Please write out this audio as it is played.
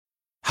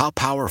How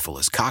powerful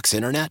is Cox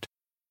Internet?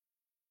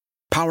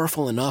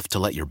 Powerful enough to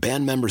let your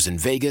band members in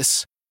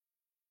Vegas,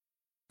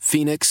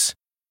 Phoenix,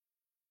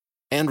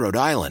 and Rhode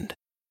Island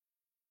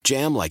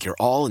jam like you're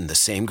all in the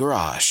same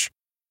garage.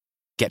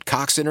 Get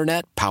Cox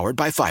Internet powered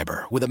by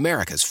fiber with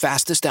America's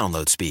fastest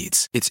download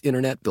speeds. It's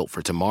internet built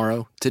for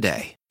tomorrow,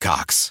 today.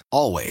 Cox,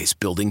 always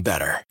building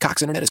better.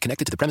 Cox Internet is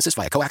connected to the premises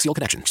via coaxial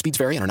connection. Speeds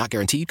vary and are not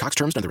guaranteed. Cox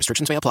terms and other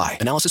restrictions may apply.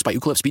 Analysis by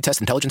Ookla Speed Test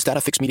Intelligence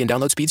Data. Fixed median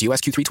download speeds. US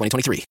Q3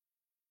 2023.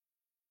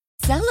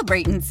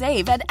 Celebrate and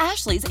save at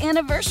Ashley's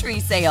Anniversary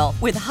Sale.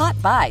 With Hot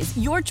Buys,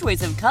 your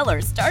choice of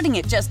colors starting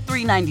at just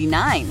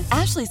 $3.99.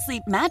 Ashley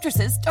Sleep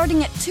mattresses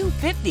starting at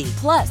 $2.50.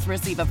 Plus,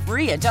 receive a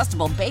free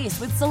adjustable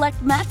base with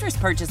select mattress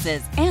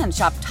purchases. And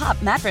shop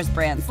top mattress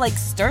brands like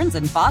Stearns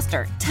 &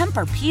 Foster,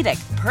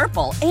 Tempur-Pedic,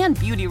 Purple, and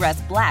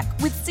Beautyrest Black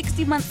with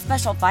 60-month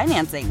special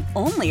financing.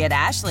 Only at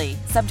Ashley.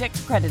 Subject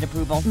to credit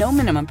approval. No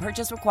minimum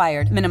purchase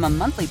required. Minimum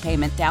monthly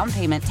payment, down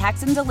payment,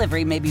 tax, and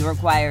delivery may be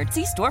required.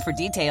 See store for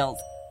details.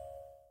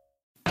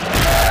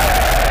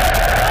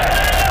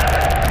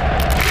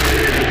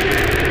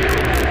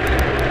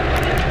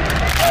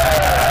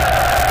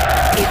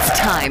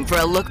 Time for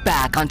a look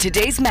back on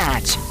today's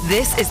match.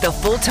 This is the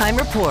Full-Time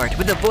Report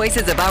with the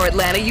voices of our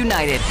Atlanta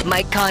United,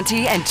 Mike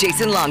Conti and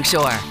Jason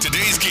Longshore.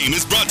 Today's game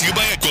is brought to you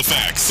by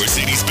Equifax,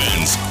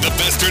 Mercedes-Benz, the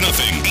best or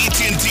nothing,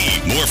 AT&T,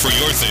 more for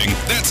your thing,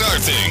 that's our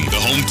thing, the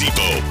Home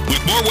Depot,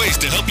 with more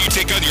ways to help you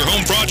take on your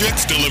home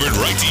projects delivered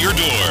right to your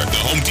door.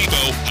 The Home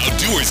Depot, how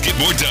doers get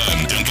more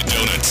done. Dunkin'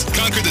 Donuts,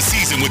 conquer the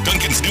season with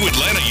Dunkin's new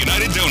Atlanta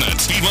United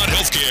Donuts, Piedmont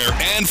Healthcare,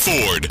 and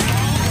Ford.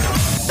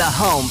 The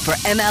home for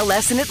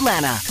MLS in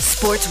Atlanta.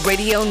 Sports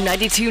Radio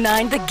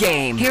 92.9 The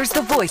Game. Here's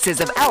the voices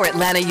of our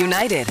Atlanta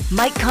United,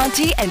 Mike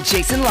Conti and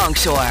Jason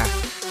Longshore.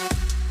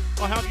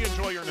 Well, how do you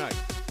enjoy your night?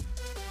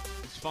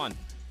 It's fun.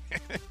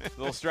 A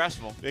little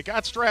stressful. It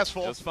got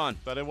stressful. It was fun.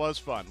 But it was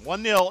fun.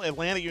 1-0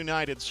 Atlanta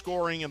United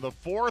scoring in the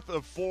fourth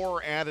of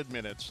 4 added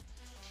minutes.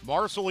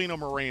 Marcelino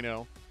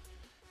Moreno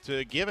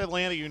to give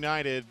Atlanta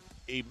United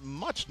a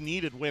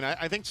much-needed win.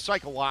 I think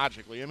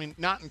psychologically. I mean,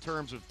 not in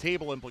terms of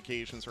table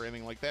implications or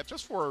anything like that,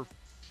 just for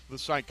the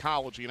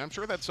psychology. And I'm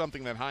sure that's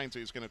something that Heinze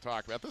is going to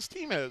talk about. This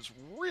team has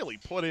really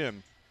put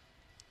in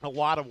a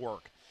lot of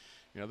work.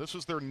 You know, this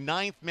was their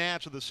 9th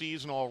match of the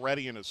season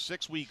already in a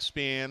 6-week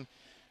span.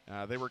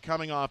 They were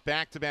coming off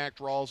back-to-back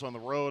draws on the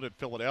road at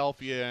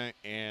Philadelphia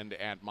and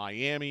at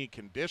Miami.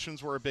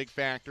 Conditions were a big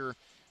factor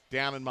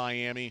down in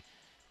Miami.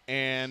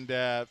 And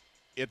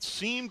it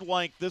seemed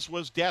like this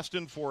was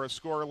destined for a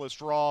scoreless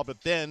draw,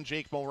 but then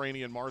Jake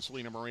Mulroney and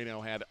Marcelino Moreno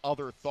had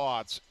other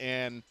thoughts.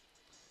 And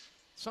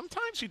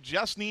sometimes you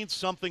just need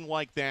something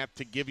like that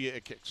to give you a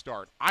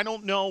kickstart. I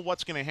don't know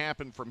what's going to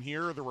happen from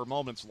here. There were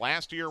moments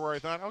last year where I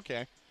thought,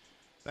 okay,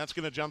 that's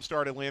going to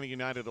jumpstart Atlanta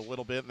United a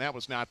little bit, and that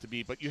was not to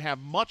be. But you have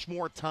much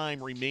more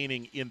time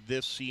remaining in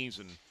this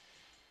season.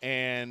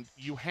 And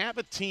you have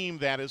a team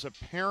that is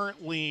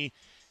apparently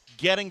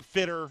getting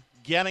fitter,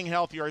 getting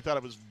healthier. I thought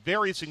it was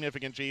very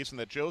significant, Jason,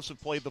 that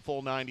Joseph played the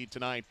full 90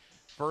 tonight,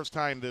 first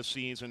time this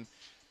season.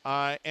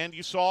 And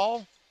you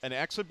saw an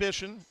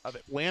exhibition of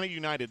Atlanta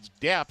United's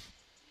depth,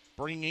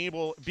 being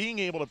able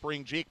to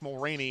bring Jake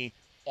Mulroney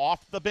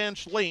off the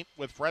bench late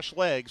with fresh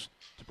legs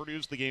to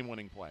produce the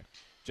game-winning play.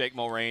 Jake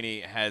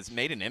Mulroney has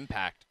made an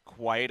impact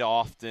quite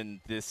often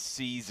this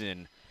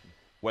season,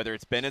 whether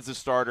it's been as a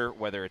starter,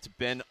 whether it's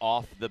been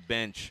off the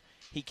bench.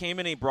 He came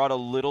in and he brought a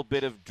little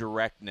bit of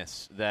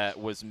directness that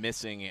was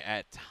missing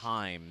at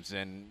times.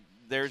 And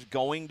there's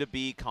going to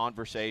be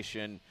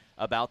conversation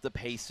about the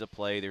pace of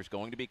play. There's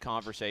going to be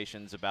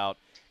conversations about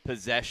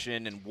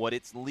possession and what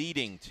it's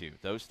leading to.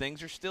 Those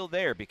things are still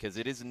there because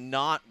it is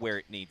not where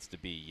it needs to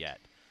be yet.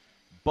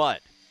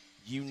 But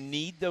you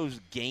need those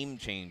game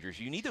changers.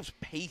 You need those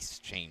pace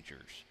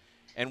changers.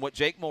 And what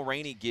Jake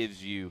Mulroney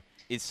gives you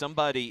is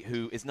somebody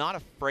who is not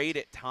afraid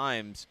at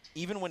times,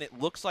 even when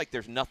it looks like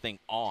there's nothing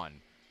on,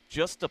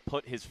 just to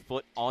put his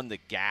foot on the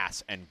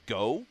gas and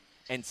go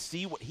and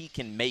see what he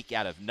can make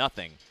out of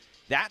nothing.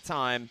 That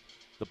time,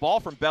 the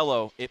ball from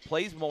Bello, it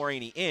plays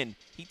Mulroney in.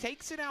 He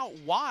takes it out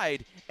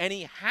wide, and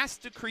he has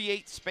to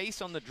create space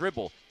on the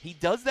dribble. He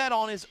does that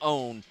on his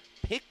own,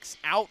 picks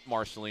out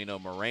Marcelino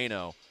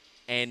Moreno,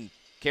 and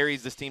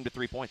carries this team to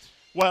 3 points.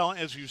 Well,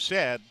 as you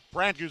said,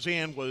 Brad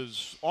Guzan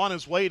was on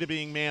his way to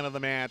being man of the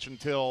match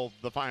until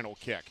the final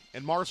kick.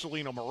 And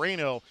Marcelino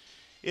Moreno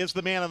is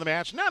the man of the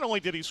match. Not only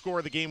did he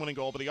score the game-winning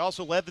goal, but he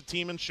also led the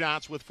team in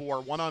shots with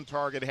 4, 1 on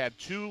target, had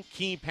 2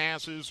 key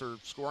passes or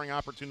scoring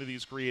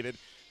opportunities created,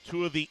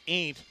 2 of the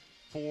 8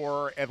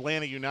 for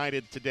Atlanta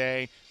United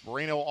today.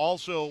 Moreno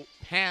also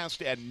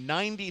passed at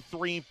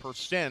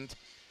 93%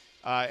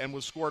 and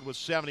was scored with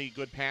 70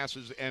 good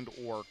passes and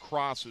or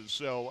crosses.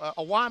 So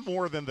a lot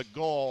more than the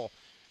goal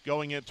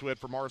going into it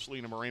for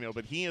Marcelino Moreno,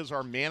 but he is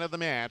our man of the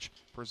match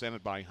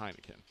presented by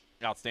Heineken.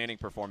 Outstanding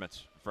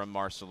performance from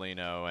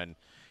Marcelino, and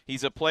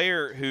he's a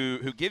player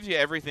who gives you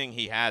everything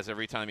he has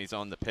every time he's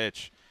on the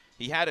pitch.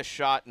 He had a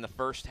shot in the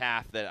first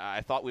half that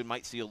I thought we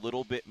might see a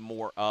little bit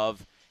more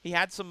of. He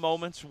had some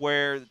moments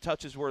where the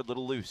touches were a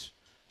little loose,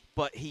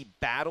 but he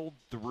battled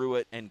through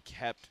it and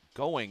kept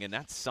going, and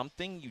that's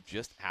something you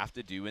just have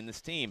to do in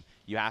this team.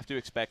 You have to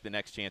expect the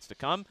next chance to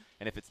come,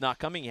 and if it's not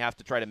coming, you have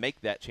to try to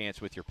make that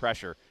chance with your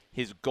pressure.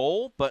 His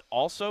goal, but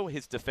also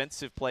his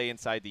defensive play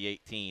inside the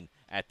 18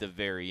 at the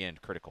very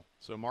end, critical.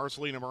 So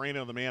Marcelino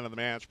Moreno, the man of the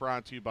match,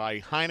 brought to you by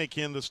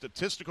Heineken. The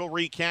statistical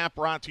recap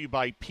brought to you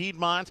by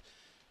Piedmont,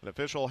 an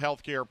official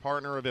healthcare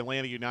partner of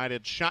Atlanta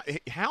United.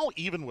 How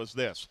even was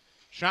this?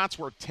 Shots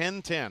were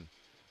 10-10.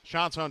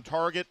 Shots on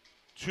target,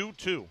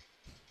 2-2.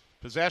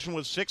 Possession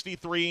was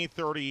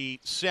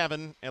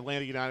 63-37.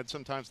 Atlanta United,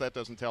 sometimes that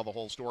doesn't tell the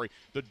whole story.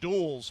 The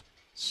duels,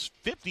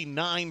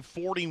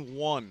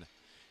 59-41.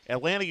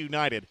 Atlanta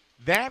United,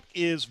 that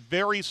is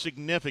very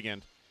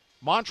significant.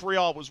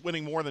 Montreal was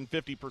winning more than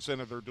 50%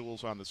 of their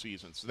duels on the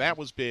season, so that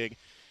was big.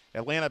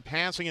 Atlanta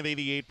passing at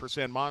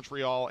 88%,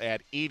 Montreal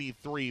at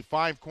 83%.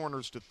 5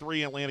 corners to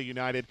 3, Atlanta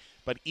United,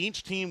 but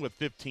each team with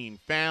 15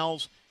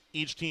 fouls.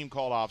 Each team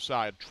called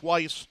offside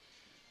twice.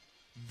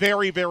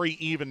 Very, very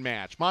even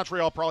match.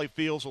 Montreal probably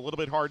feels a little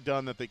bit hard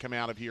done that they come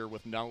out of here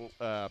with no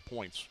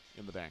points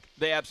in the bank.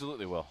 They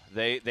absolutely will.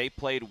 They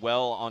played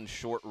well on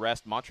short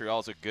rest.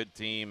 Montreal's a good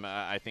team.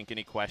 I think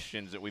any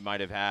questions that we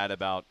might have had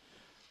about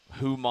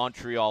who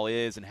Montreal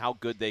is and how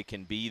good they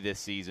can be this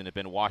season have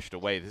been washed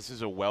away. This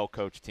is a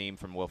well-coached team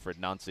from Wilfried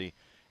Nancy,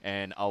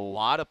 and a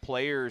lot of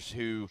players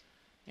who,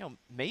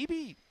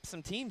 maybe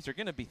some teams are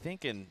going to be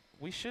thinking,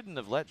 we shouldn't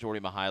have let Jordi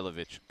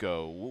Mihailovic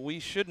go. We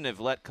shouldn't have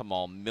let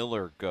Kamal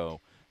Miller go.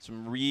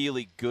 Some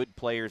really good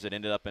players that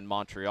ended up in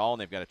Montreal,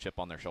 and they've got a chip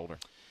on their shoulder.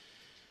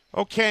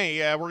 Okay,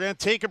 we're going to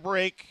take a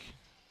break.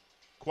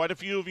 Quite a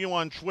few of you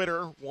on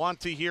Twitter want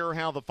to hear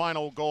how the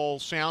final goal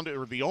sounded,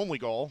 or the only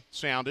goal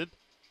sounded.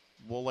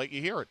 We'll let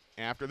you hear it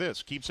after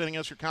this. Keep sending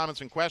us your comments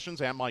and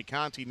questions at Mike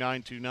Conti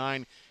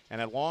 929. And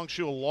at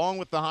Longshoe, along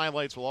with the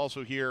highlights, we'll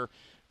also hear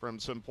from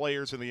some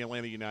players in the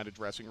Atlanta United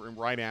dressing room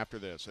right after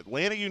this.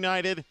 Atlanta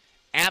United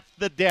at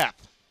the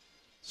death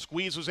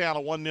squeezes out a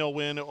 1-0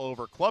 win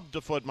over Club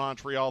de Foot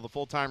Montreal. The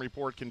full-time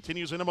report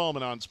continues in a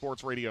moment on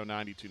Sports Radio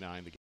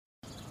 92.9 The Game.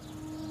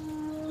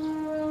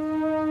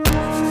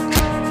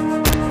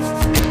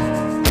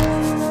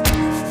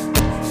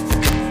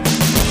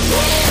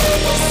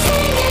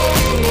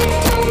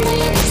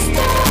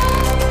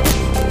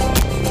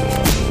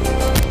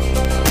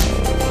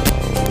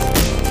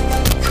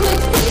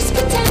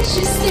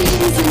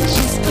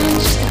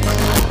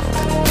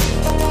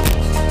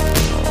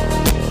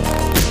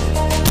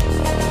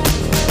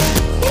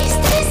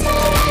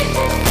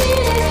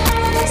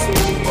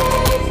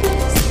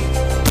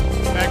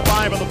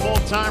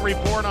 Time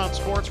report on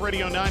Sports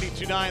Radio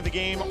 92.9 The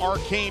Game.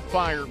 Arcade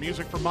Fire,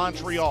 music from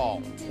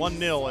Montreal.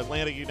 1-0,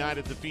 Atlanta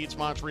United defeats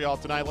Montreal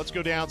tonight. Let's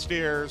go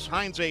downstairs.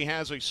 Heinze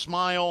has a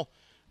smile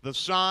the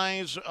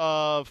size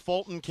of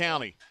Fulton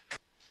County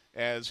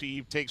as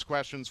he takes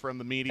questions from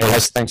the media. Hey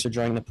guys, thanks for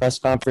joining the press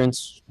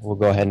conference. We'll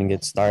go ahead and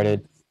get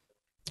started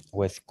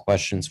with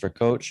questions for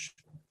Coach.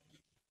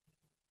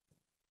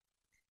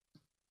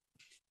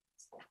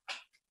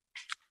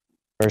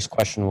 First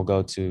question will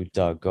go to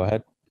Doug. Go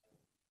ahead.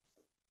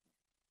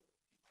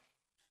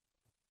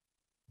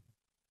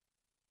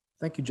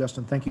 Thank you,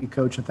 Justin. Thank you,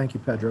 Coach, and thank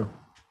you, Pedro.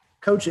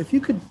 Coach, if you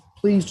could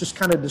please just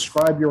kind of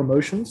describe your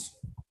emotions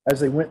as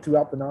they went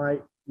throughout the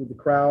night with the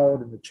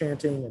crowd and the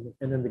chanting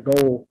and then the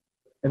goal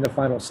in the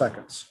final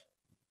seconds.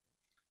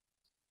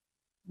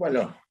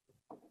 Bueno,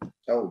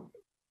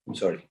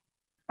 sorry.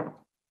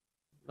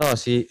 No,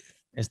 sí,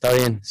 está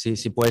bien. Sí,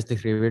 puedes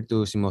describir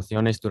tus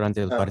emociones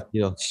durante el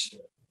partido.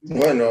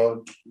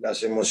 Bueno,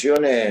 las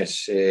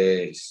emociones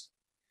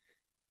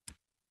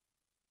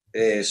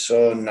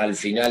son al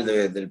final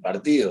del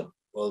partido.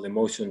 Well, the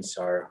emotions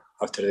are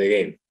after the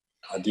game,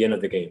 at the end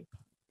of the game.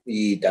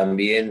 Y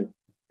también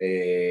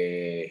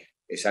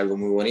es algo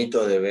muy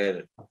bonito de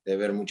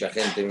ver mucha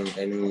gente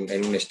en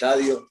un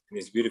estadio. And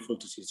it's beautiful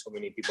to see so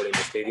many people in the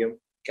stadium.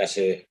 Que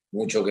hace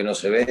mucho que no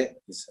se ve.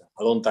 It's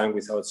a long time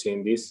without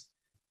seeing this.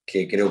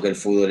 Que creo que el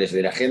fútbol es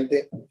de la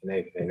gente.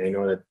 And I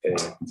know that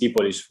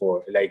people is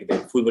for, like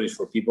the football is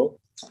for people.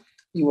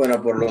 Y bueno,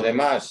 por lo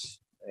demás,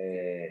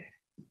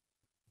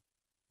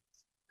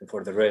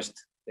 for the rest,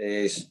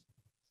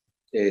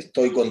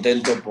 estoy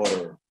contento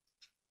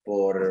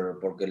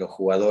porque los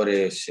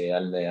jugadores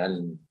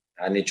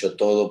han hecho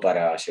todo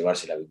para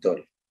llevarse la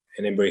victoria.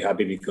 And I'm very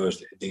happy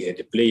because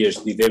the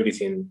players did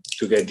everything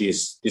to get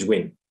this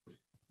win.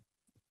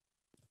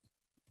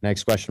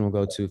 Next question will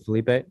go to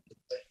Felipe.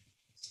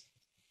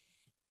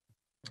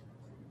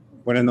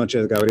 Buenas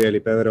noches, Gabriel y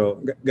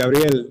Pedro.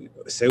 Gabriel,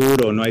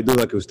 seguro, no hay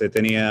duda que usted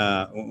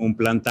tenía un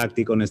plan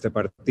táctico en este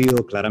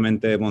partido,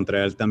 claramente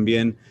Montreal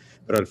también,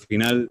 pero al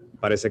final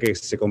parece que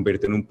se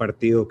convirtió en un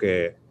partido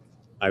que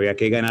había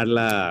que ganar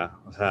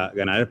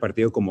el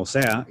partido como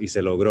sea, y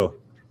se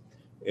logró.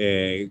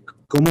 ¿Qué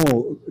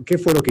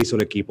fue lo que hizo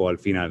el equipo al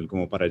final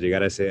como para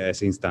llegar a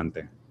ese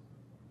instante?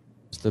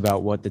 Just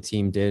about what the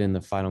team did in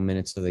the final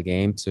minutes of the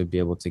game to be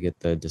able to get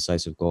the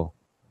decisive goal.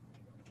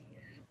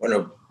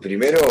 Bueno,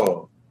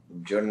 primero,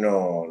 yo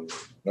no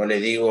le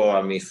digo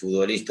a mis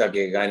futbolistas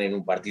que ganen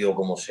un partido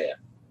como sea.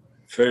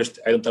 First,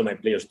 I don't tell my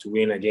players to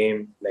win a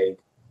game like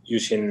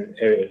using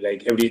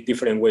like every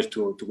different ways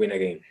to win a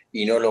game.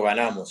 Y no lo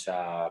ganamos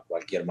a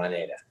cualquier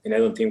manera. And I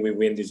don't think we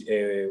won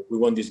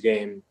this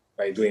game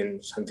by doing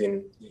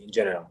something in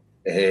general.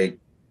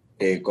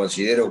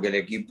 Considero que el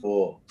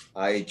equipo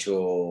ha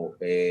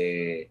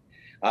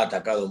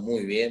atacado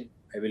muy bien.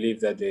 I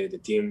believe that the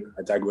team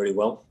attacked very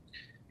well.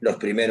 Los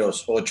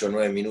primeros 8 o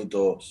 9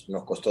 minutos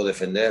nos costó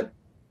defender.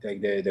 Like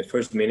the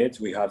first minutes,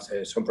 we have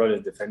some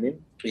problems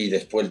defending. Y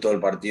después todo el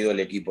partido el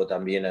equipo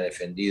también ha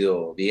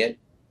defendido bien.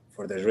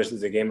 For the rest of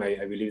the game,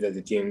 I believe that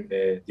the team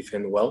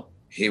defend well.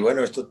 Y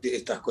bueno,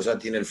 estas cosas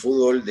tiene el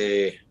fútbol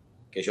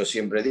que yo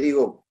siempre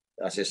digo,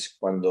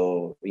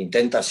 cuando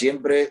intentas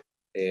siempre,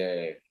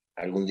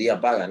 algún día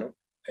paga, ¿no?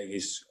 Like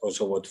it's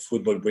also what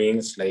football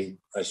brings. Like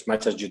as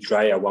much as you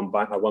try at one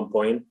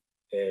point,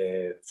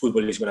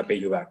 football is going to pay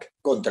you back.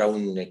 Contra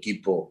un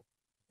equipo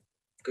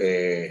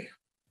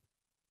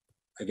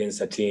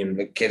against a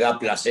team que da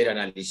placer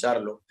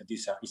analizarlo.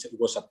 It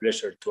was a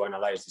pleasure to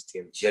analyze this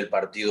team. Si el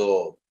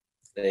partido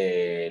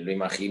lo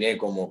imaginé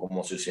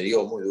como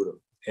sucedió, muy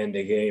duro. And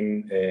the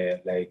game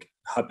like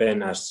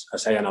happened as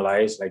I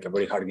analyzed, like a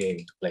very hard game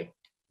to play.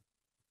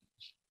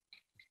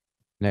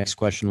 Next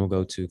question will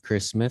go to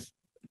Chris Smith.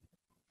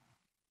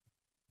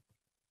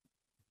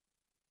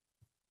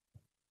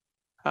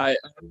 Hi.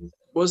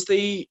 Was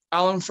the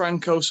Alan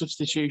Franco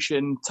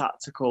substitution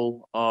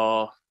tactical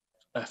or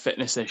a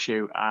fitness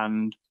issue?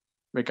 And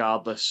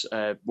regardless,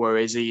 where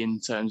is he in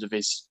terms of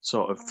his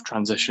sort of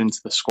transition to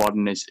the squad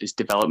and his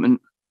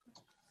development?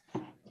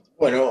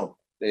 Bueno,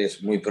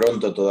 es muy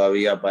pronto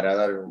todavía para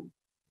dar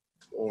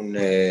un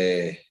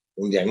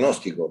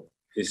diagnóstico.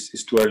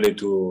 It's too early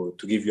to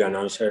give you an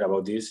answer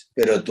about this.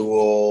 Pero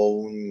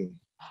tuvo un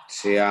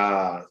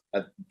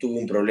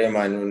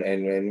problema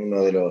en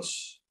uno de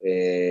los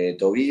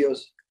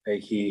tobillos.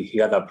 He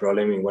had a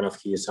problem in one of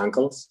his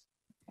ankles.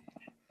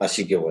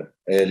 Así que bueno,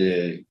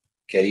 él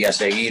quería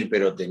seguir,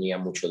 pero tenía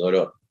mucho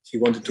dolor. He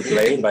wanted to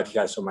play, but he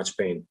had so much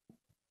pain.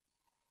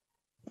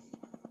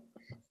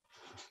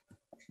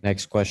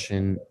 Next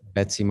question,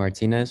 Betsy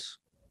Martinez.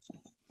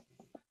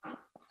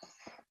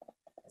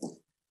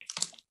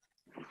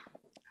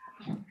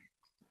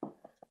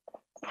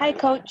 Hi,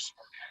 Coach.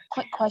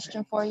 Quick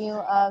question for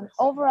you.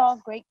 Overall,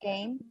 great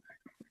game.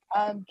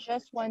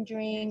 Just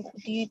wondering,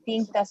 do you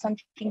think that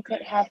something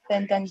could have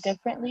been done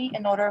differently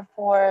in order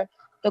for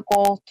the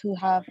goal to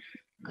have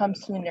come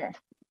sooner?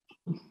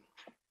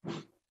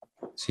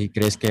 ¿Sí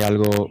crees que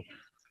algo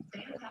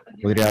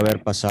podría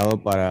haber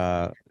pasado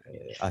para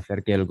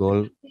hacer que el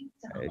gol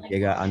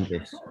llegue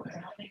antes?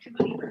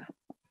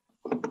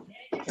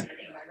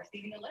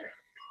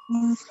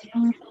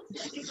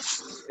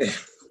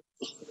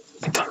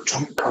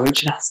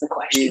 Coach, ask the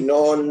question.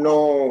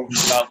 No.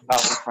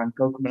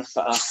 Franco coming up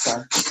at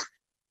halftime.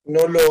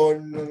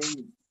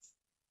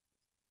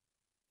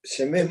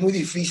 Se me es muy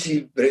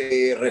difícil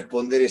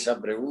responder esa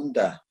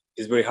pregunta.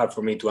 It's very hard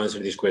for me to answer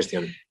this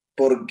question.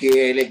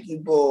 Porque el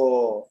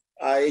equipo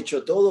ha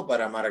hecho todo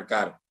para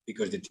marcar.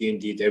 Because the team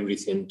did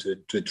everything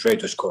to try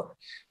to score.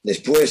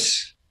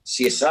 Después,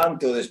 si es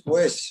antes o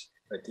después.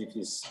 But if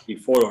it's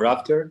before or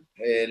after.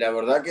 La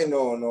verdad que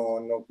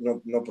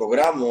no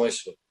programo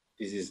eso.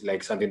 This is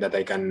like something that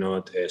I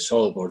cannot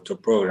solve or to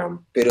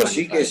program. Pero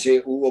sí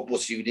que hubo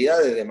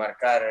posibilidades de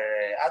marcar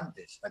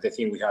antes. But I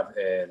think we have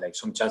like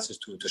some chances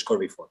to score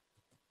before.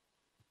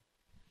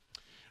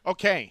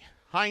 Okay,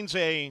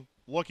 Heinze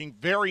looking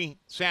very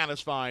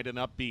satisfied and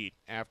upbeat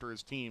after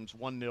his team's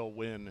 1-0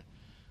 win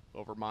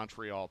over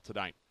Montreal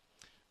tonight.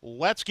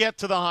 Let's get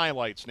to the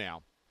highlights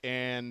now.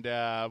 And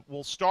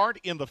we'll start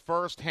in the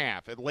first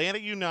half. Atlanta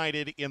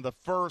United, in the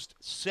first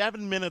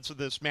 7 minutes of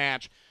this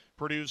match,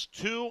 produced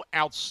 2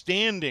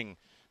 outstanding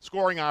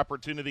scoring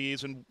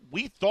opportunities. And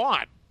we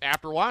thought,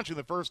 after watching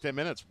the first 10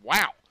 minutes,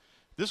 wow,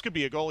 this could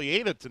be a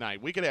goleada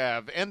tonight. We could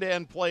have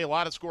end-to-end play, a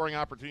lot of scoring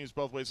opportunities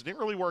both ways. It didn't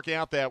really work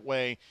out that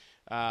way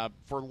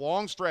for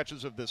long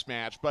stretches of this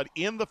match. But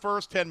in the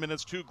first 10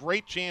 minutes, 2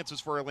 great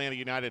chances for Atlanta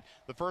United.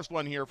 The first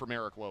one here from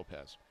Eric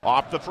Lopez.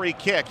 Off the free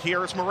kick,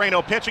 here's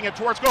Moreno pitching it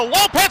towards goal.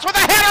 Lopez with a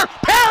header,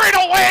 parried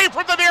away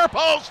from the near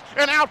post,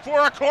 and out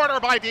for a corner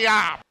by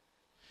Diop.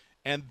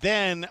 And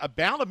then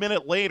about a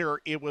minute later,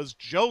 it was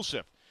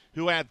Joseph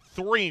who had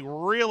 3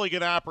 really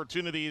good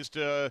opportunities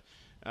to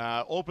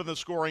open the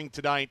scoring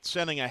tonight,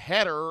 sending a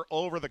header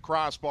over the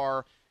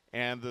crossbar,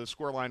 and the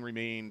scoreline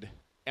remained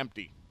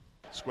empty.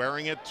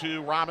 Squaring it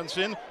to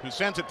Robinson, who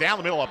sends it down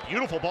the middle. A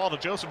beautiful ball to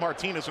Joseph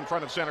Martinez in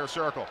front of center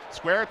circle.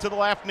 Square it to the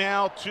left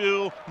now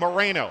to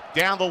Moreno.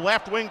 Down the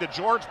left wing to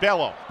George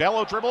Bello.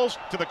 Bello dribbles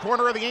to the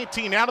corner of the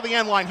 18, out of the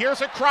end line.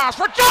 Here's a cross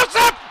for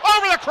Joseph!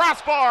 Over the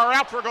crossbar,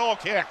 out for a goal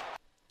kick.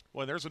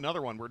 Well, there's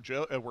another one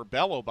where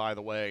Bello, by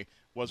the way,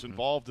 was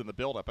involved in the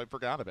buildup. I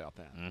forgot about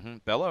that. Mm-hmm.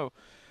 Bello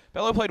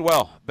played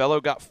well.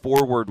 Bello got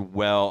forward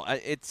well.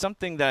 It's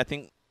something that I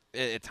think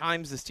at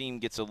times this team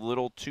gets a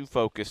little too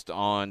focused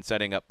on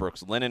setting up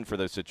Brooks Lennon for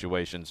those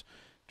situations.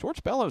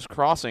 George Bello's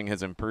crossing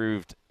has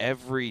improved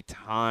every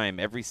time,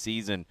 every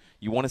season.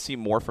 You want to see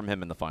more from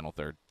him in the final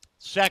third.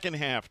 Second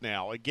half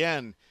now,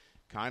 again,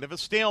 kind of a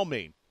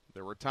stalemate.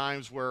 There were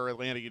times where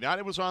Atlanta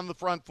United was on the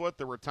front foot.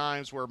 There were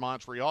times where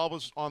Montreal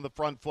was on the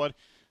front foot.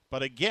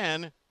 But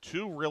again,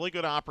 two really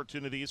good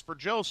opportunities for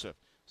Joseph,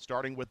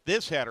 starting with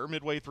this header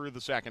midway through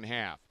the second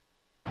half.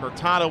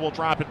 Hurtado will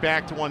drop it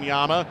back to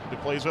Wanyama, who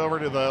plays over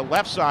to the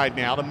left side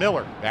now to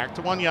Miller. Back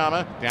to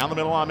Wanyama, down the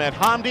middle, Ahmed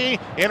Hamdi,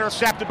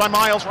 intercepted by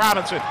Miles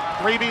Robinson.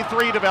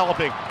 3v3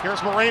 developing.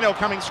 Here's Moreno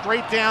coming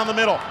straight down the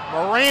middle.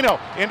 Moreno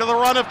into the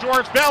run of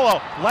George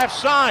Bello, left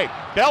side.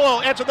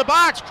 Bello edge of the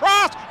box,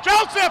 cross,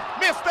 Joseph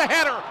missed the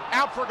header,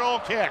 out for goal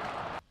kick.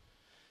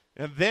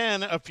 And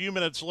then a few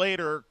minutes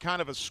later,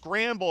 kind of a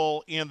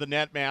scramble in the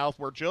net mouth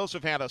where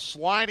Joseph had a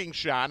sliding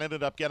shot,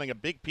 ended up getting a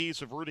big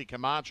piece of Rudy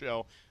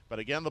Camacho. But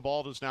again, the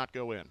ball does not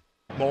go in.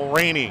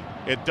 Mulraney,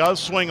 it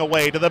does swing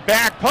away to the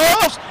back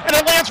post, and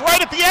it lands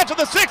right at the edge of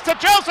the 6 to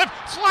Joseph.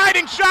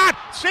 Sliding shot,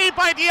 saved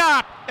by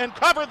Diop, and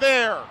cover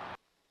there.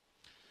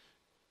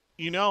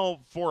 You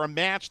know, for a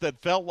match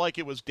that felt like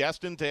it was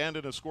destined to end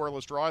in a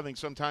scoreless draw, I think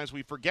sometimes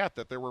we forget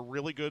that there were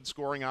really good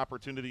scoring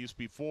opportunities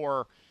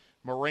before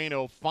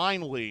Moreno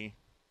finally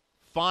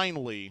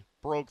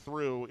broke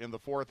through in the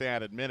fourth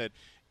added minute.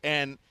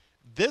 And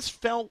this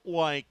felt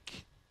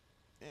like,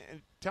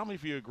 tell me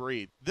if you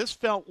agree, this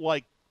felt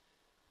like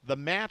the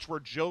match where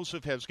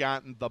Joseph has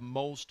gotten the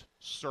most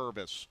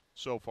service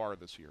so far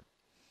this year.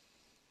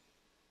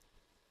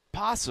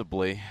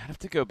 Possibly. I have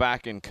to go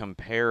back and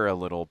compare a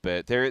little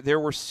bit. There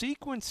were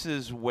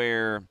sequences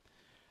where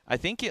I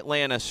think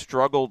Atlanta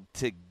struggled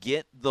to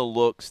get the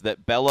looks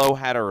that Bello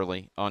had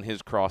early on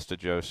his cross to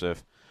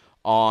Joseph,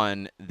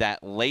 on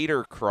that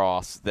later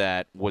cross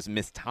that was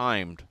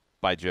mistimed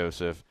by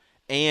Joseph,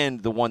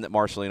 and the one that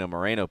Marcelino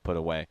Moreno put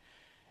away.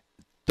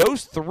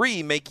 Those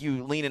three make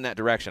you lean in that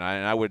direction,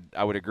 and I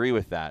would agree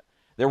with that.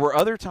 There were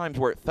other times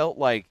where it felt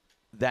like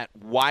that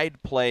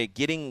wide play,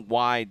 getting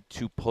wide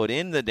to put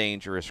in the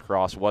dangerous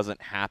cross,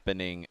 wasn't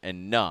happening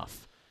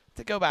enough.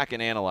 To go back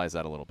and analyze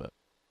that a little bit.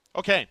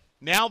 Okay,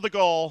 now the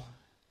goal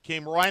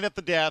came right at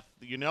the death.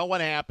 You know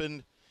what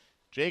happened.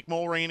 Jake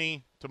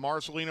Mulraney to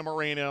Marcelino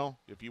Moreno.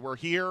 If you were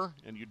here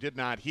and you did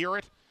not hear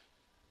it,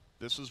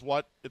 this is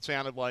what it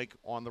sounded like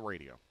on the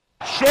radio.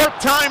 Short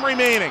time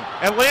remaining.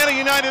 Atlanta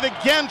United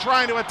again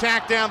trying to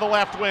attack down the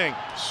left wing.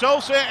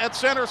 Sosa at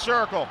center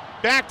circle.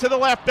 Back to the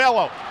left,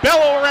 Bello.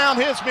 Bello around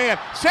his man.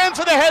 Sends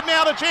it ahead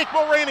now to Jake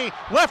Mulraney.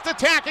 Left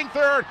attacking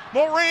third.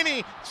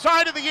 Mulraney,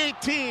 side of the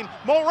 18.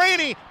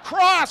 Mulraney,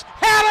 cross,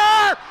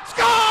 header,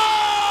 score!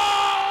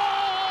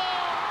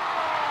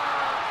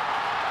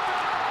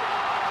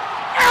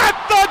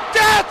 At the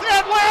death,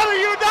 Atlanta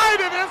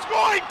United is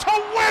going to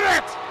win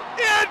it!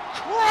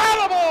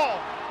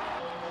 Incredible!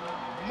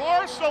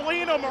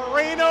 Marcelino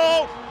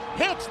Moreno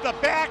hits the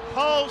back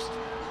post,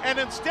 and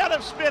instead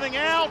of spinning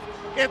out,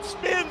 it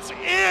spins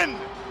in.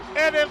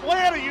 And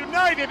Atlanta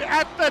United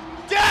at the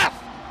death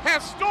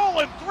has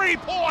stolen 3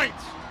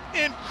 points.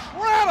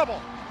 Incredible!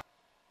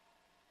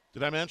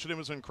 Did I mention it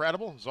was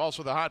incredible? It was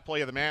also the hot play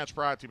of the match,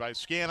 brought to you by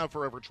Scana.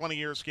 For over 20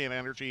 years, Scana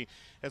Energy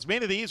has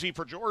made it easy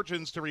for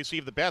Georgians to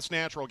receive the best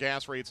natural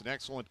gas rates and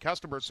excellent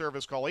customer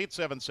service. Call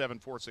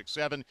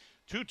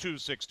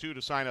 877-467-2262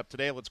 to sign up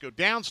today. Let's go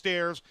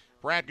downstairs.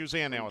 Brad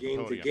Guzan now at the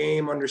podium. Game to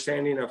game,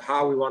 understanding of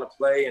how we want to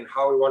play and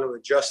how we want to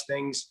adjust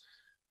things.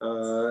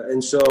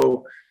 And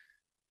so,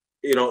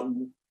 you know,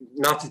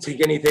 not to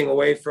take anything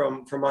away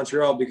from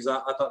Montreal, because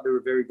I thought they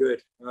were very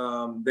good.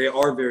 They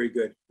are very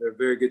good. They're a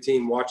very good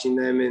team. Watching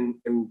them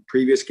in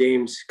previous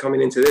games,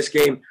 coming into this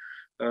game,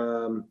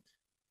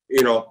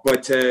 you know,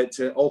 but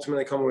to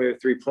ultimately come away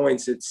with 3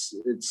 points,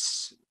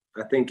 it's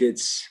I think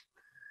it's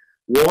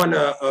one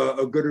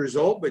a good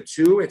result, but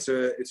two, it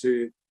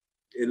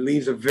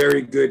leaves a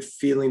very good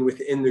feeling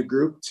within the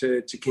group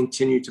to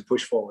continue to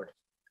push forward.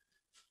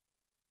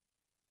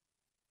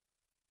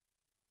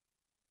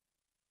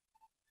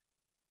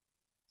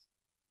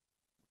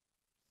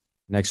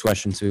 Next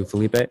question to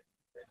Felipe.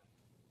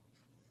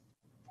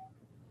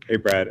 Hey,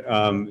 Brad.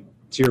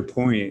 To your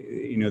point,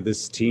 you know,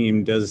 this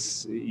team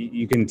does,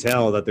 you can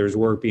tell that there's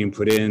work being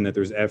put in, that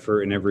there's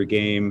effort in every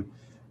game.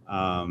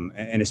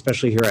 And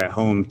especially here at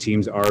home,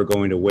 teams are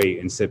going to wait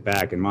and sit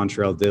back. And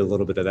Montreal did a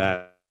little bit of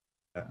that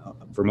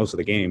for most of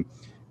the game.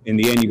 In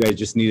the end, you guys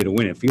just needed to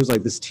win. It feels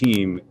like this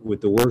team,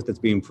 with the work that's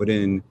being put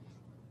in,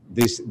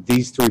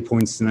 these 3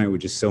 points tonight were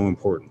just so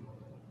important.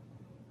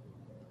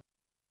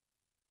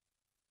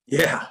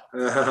 Yeah,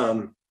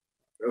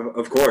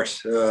 of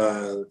course.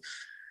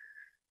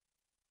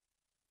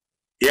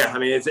 Yeah, I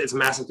mean, it's a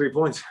massive 3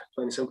 points,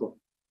 plain and simple.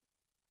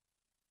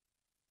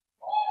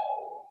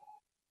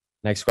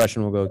 Next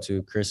question will go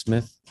to Chris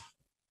Smith.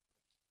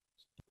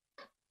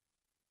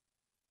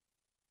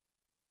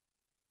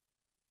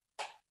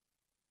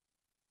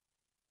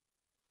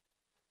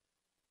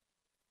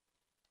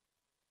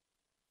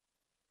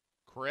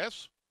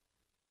 Chris?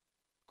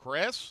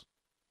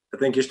 I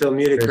think you're still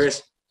muted,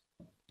 Chris.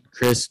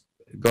 Chris,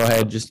 go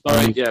ahead. Just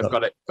sorry. Yeah, I've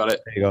got it. There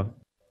you go.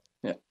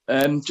 Yeah.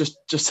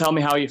 Just tell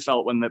me how you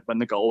felt when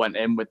the goal went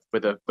in with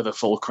a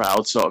full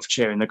crowd sort of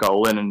cheering the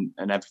goal in and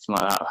everything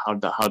like that.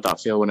 How'd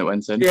that feel when it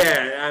went in?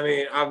 Yeah, I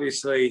mean,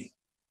 obviously,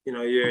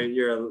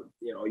 you're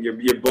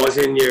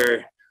buzzing.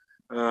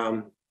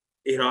 I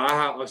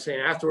was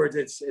saying afterwards,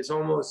 it's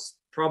almost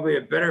probably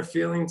a better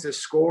feeling to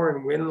score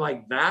and win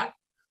like that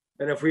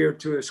than if we were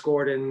to have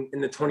scored in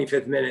the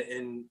 25th minute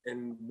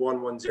and won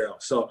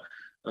 1-0. So,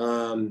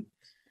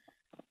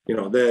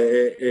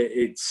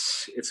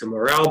 it's a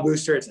morale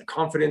booster. It's a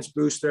confidence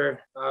booster.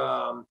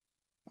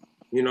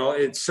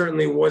 It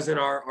certainly wasn't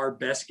our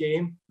best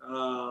game.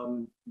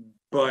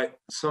 But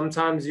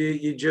sometimes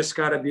you just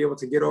got to be able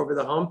to get over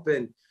the hump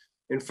and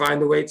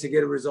find a way to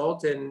get a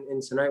result.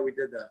 And tonight we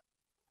did that.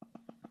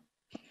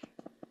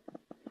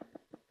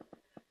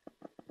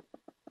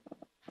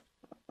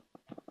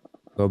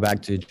 Go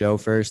back to Joe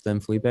first, then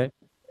Felipe.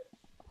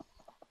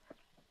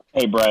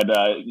 Hey, Brad.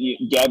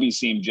 Gabby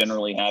seemed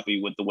generally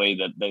happy with the way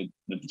that the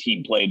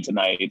team played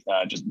tonight,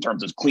 just in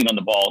terms of clean on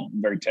the ball,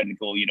 very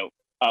technical.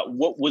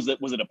 What was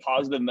it? Was it a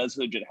positive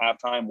message at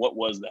halftime? What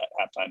was that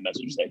halftime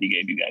message that he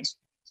gave you guys?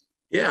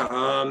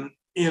 Yeah,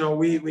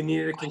 we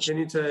needed to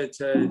continue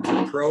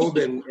to probe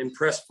and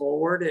press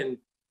forward, and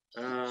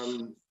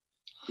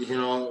we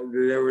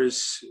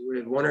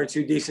had one or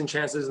two decent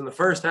chances in the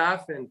first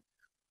half, and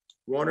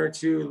one or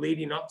two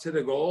leading up to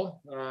the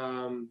goal.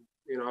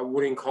 I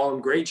wouldn't call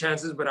them great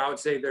chances, but I would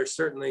say there's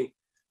certainly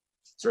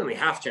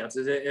half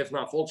chances, if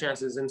not full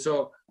chances. And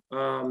so,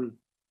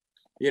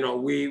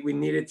 we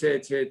needed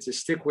to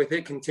stick with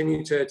it,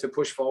 continue to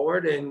push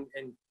forward, and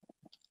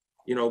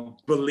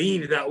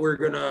believe that we're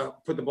gonna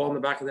put the ball in the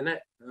back of the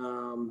net.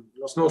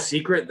 It's no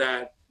secret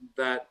that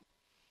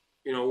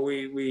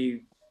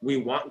we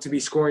want to be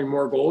scoring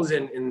more goals,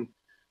 and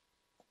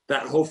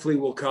that hopefully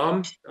will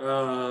come.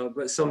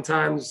 But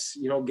sometimes,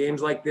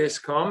 games like this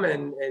come,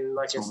 and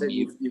like I said,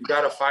 you've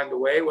got to find a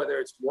way, whether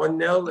it's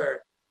 1-0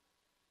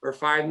 or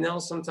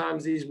 5-0.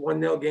 Sometimes these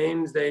 1-0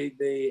 games, they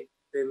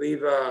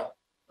leave a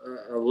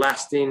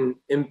lasting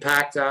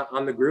impact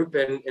on the group,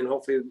 and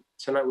hopefully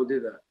tonight we'll do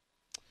that.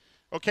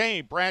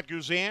 Okay, Brad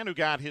Guzan, who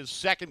got his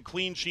second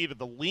clean sheet of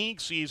the league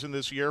season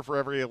this year. For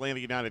every Atlanta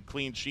United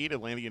clean sheet,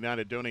 Atlanta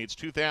United donates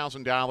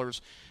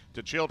 $2,000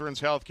 to Children's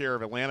Healthcare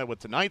of Atlanta. With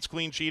tonight's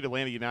clean sheet,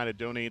 Atlanta United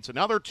donates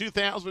another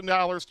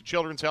 $2,000 to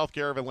Children's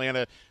Healthcare of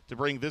Atlanta to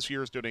bring this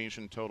year's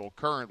donation total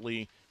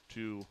currently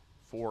to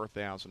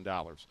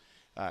 $4,000.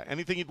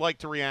 Anything you'd like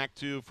to react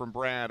to from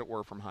Brad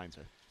or from Heinze?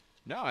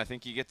 No, I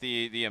think you get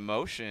the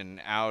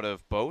emotion out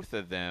of both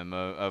of them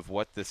of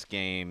what this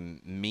game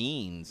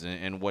means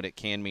and what it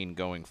can mean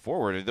going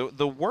forward.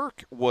 The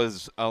work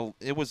was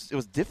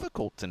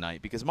difficult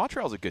tonight because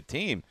Montreal's a good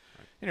team.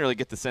 I didn't really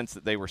get the sense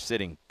that they were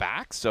sitting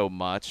back so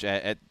much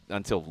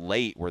until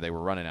late where they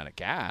were running out of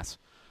gas.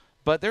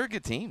 But they're a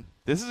good team.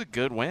 This is a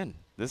good win.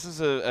 This is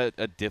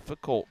a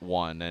difficult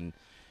one. And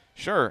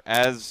sure,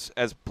 as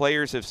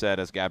players have said,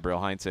 as Gabriel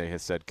Heinze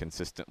has said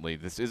consistently,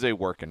 this is a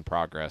work in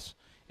progress.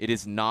 It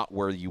is not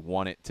where you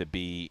want it to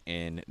be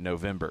in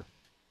November.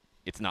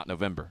 It's not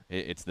November.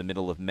 It's the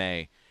middle of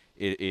May.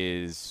 It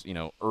is,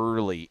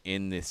 early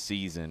in this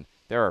season.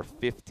 There are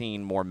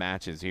 15 more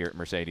matches here at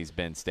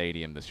Mercedes-Benz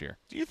Stadium this year.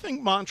 Do you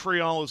think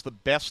Montreal is the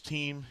best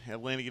team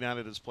Atlanta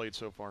United has played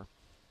so far?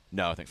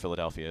 No, I think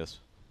Philadelphia is.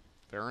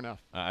 Fair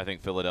enough. I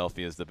think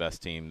Philadelphia is the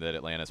best team that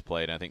Atlanta's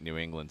played, and I think New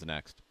England's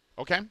next.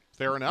 Okay,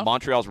 fair enough.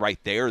 Montreal's right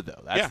there,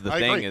 though. That's the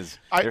thing is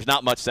there's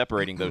not much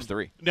separating those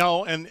three.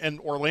 No, and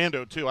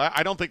Orlando, too.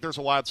 I don't think there's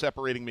a lot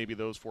separating maybe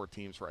those four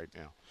teams right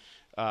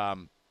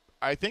now.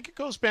 I think it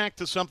goes back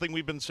to something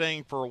we've been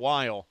saying for a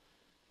while.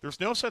 There's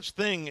no such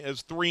thing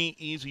as 3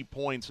 easy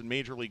points in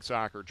Major League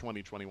Soccer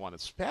 2021,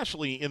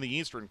 especially in the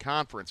Eastern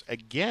Conference.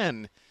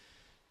 Again,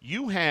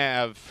 you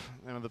have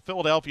the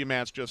Philadelphia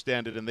match just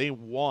ended, and they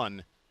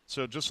won.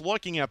 So just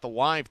looking at the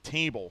live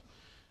table,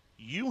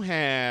 you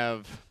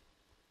have –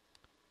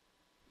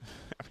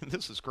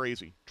 this is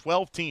crazy.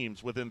 12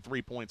 teams within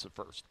 3 points at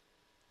first.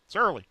 It's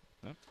early.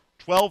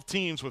 12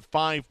 teams with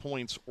 5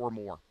 points or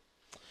more.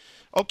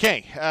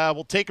 Okay,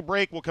 we'll take a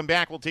break. We'll come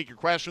back. We'll take your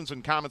questions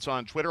and comments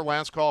on Twitter.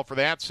 Last call for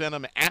that. Send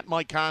them at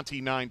Mike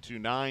Conti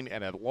 929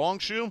 and at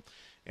Longshoe.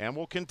 And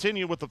we'll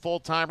continue with the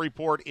full-time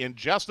report in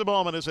just a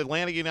moment as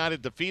Atlanta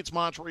United defeats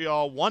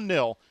Montreal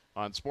 1-0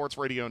 on Sports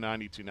Radio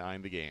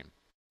 92.9 The Game.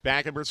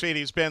 Back at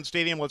Mercedes-Benz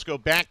Stadium, let's go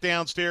back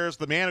downstairs.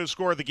 The man who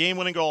scored the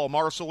game-winning goal,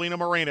 Marcelino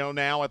Moreno,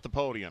 now at the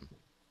podium.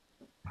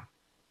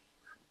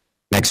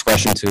 Next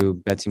question to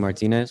Betsy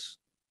Martinez.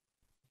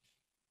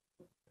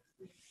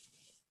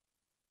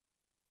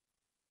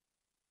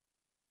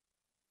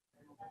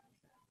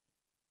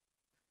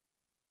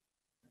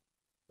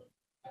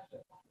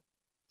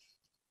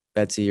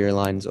 Betsy, your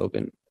line's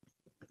open.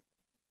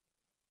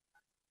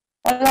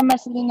 Hola,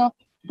 Marcelino.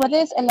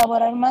 ¿Puedes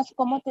elaborar más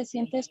cómo te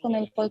sientes con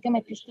el gol que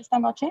metiste esta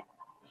noche?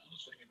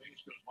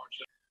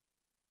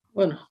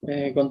 Bueno,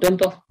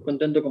 contento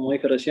como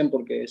dije recién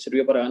porque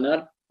sirvió para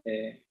ganar.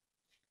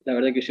 La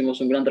verdad que hicimos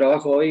un gran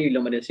trabajo hoy y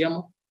lo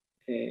merecíamos.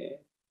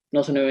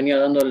 No se nos venía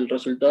dando el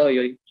resultado y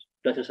hoy,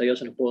 gracias a Dios,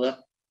 se nos pudo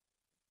dar.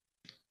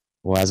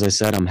 Well, as I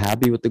said, I'm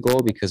happy with the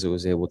goal because it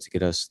was able to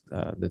get us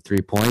the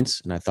 3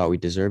 points, and I thought we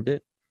deserved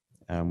it.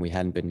 We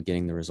hadn't been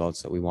getting the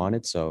results that we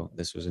wanted, so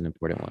this was an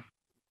important one.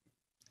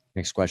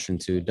 Next question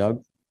to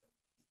Doug.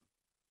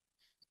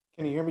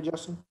 Can you hear me,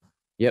 Justin?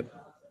 Yep.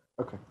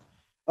 Okay.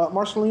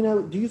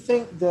 Marcelino, do you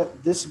think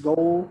that this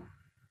goal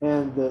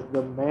and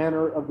the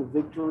manner of the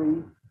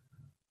victory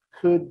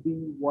could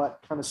be what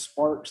kind of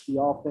sparks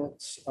the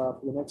offense for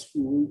the next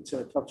few weeks in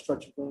a tough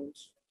stretch of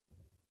games?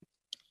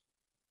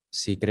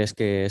 Si crees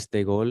que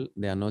este gol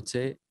de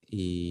anoche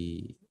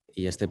y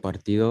este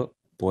partido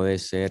puede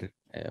ser,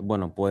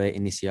 puede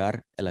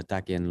iniciar el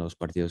ataque en los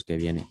partidos que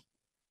vienen.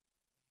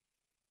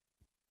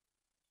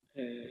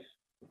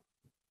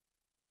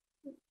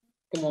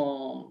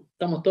 Como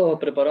estamos todos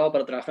preparados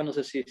para trabajar, no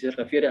sé si se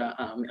refiere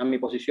a mi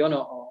posición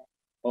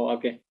o a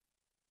qué.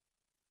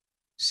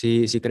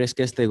 Si crees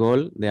que este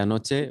gol de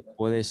anoche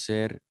puede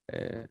ser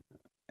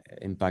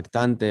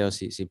impactante o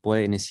si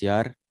puede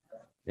iniciar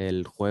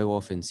el juego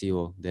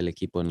ofensivo del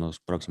equipo en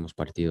los próximos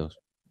partidos.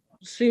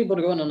 Sí,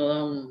 porque bueno, nos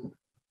da un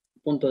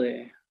punto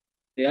de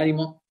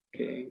ánimo,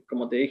 que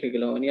como te dije, que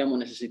lo veníamos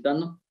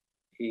necesitando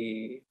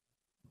y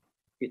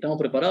estamos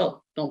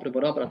preparados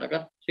para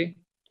atacar, sí,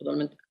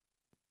 totalmente.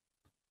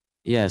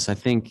 Yes, I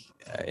think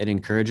it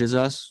encourages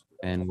us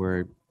and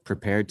we're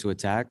prepared to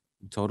attack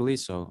totally,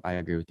 so I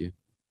agree with you.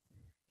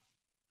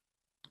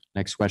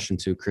 Next question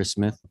to Chris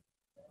Smith.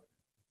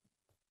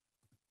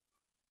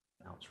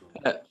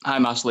 Hi,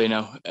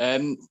 Marcelino.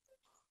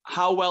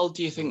 How well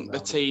do you think the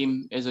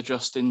team is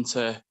adjusting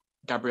to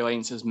Gabriel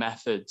Heinze's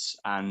methods?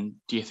 And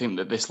do you think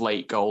that this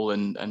late goal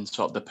and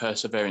sort of the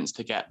perseverance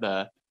to get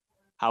there,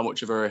 how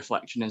much of a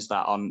reflection is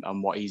that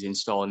on what he's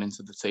installing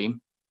into the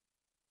team?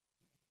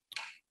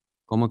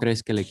 ¿Cómo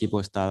crees que el equipo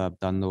está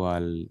adaptando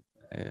al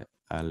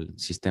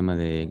sistema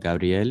de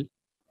Gabriel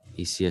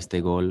y si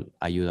este gol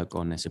ayuda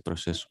con ese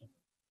proceso?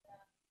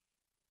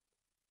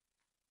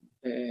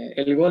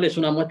 El gol es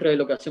una muestra de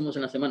lo que hacemos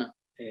en la semana.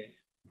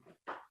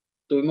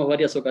 Tuvimos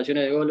varias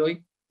ocasiones de gol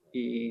hoy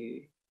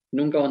y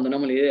nunca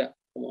abandonamos la idea.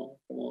 Como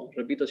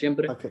repito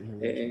siempre,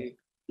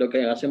 lo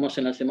que hacemos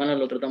en la semana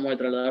lo tratamos de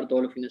trasladar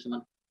todos los fines de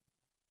semana.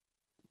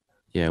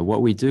 Yeah,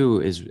 what we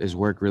do is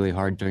work really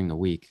hard during the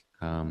week,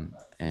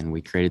 and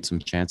we created some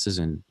chances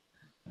and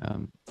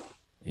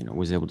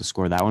was able to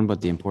score that one.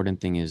 But the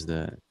important thing is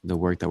the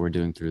work that we're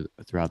doing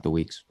throughout the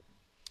weeks.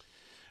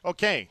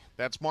 Okay,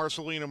 that's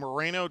Marcelino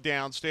Moreno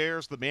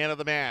downstairs, the man of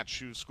the match,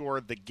 who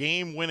scored the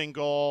game-winning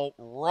goal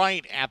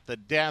right at the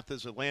death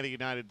as Atlanta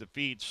United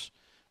defeats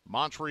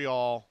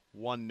Montreal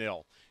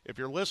 1-0. If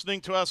you're listening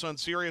to us on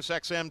Sirius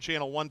XM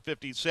Channel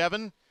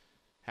 157,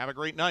 have a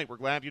great night. We're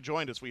glad you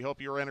joined us. We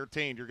hope you're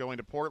entertained. You're going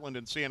to Portland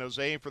and San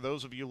Jose. For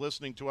those of you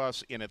listening to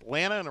us in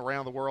Atlanta and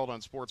around the world on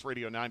Sports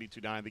Radio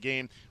 92.9 The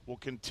Game, we'll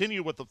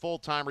continue with the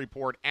full-time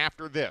report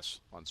after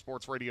this on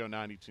Sports Radio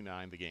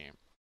 92.9 The Game.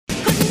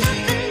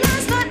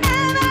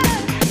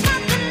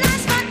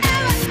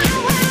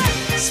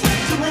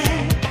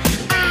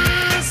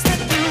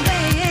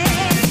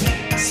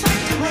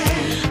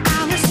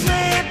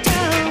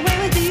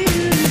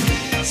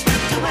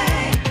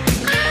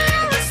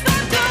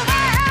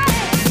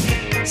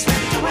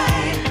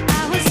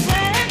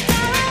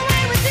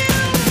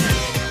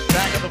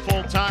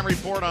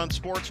 Report on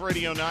Sports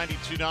Radio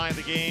 92.9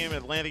 The Game.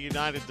 Atlanta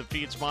United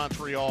defeats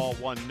Montreal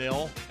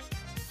 1-0.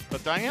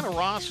 But Diana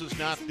Ross is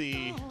not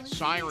the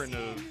siren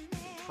of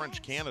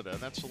French Canada.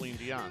 That's Celine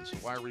Dion. So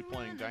why are we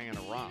playing Diana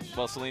Ross?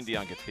 Well, Celine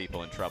Dion gets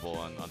people in trouble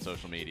on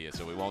social media,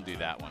 so we won't do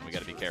that one. We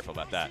got to be careful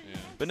about that. Yeah.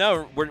 But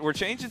no, we're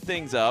changing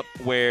things up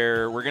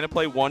where we're going to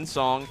play one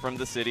song from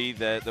the city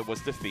that was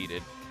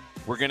defeated.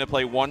 We're going to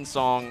play one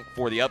song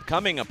for the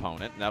upcoming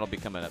opponent, and that'll be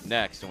coming up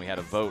next, and we had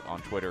a vote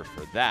on Twitter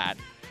for that.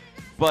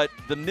 But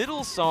the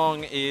middle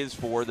song is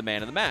for the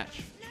man of the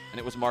match, and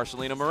it was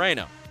Marcelino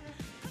Moreno.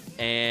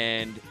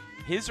 And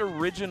his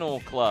original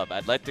club,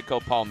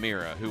 Atletico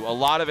Palmira, who a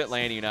lot of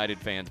Atlanta United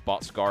fans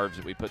bought scarves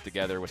that we put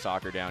together with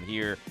soccer down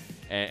here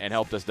and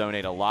helped us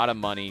donate a lot of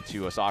money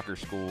to a soccer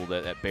school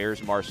that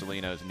bears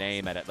Marcelino's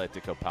name at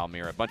Atletico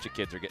Palmira. A bunch of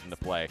kids are getting to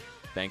play,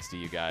 thanks to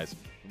you guys.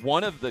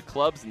 One of the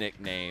club's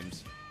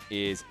nicknames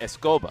is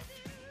Escoba,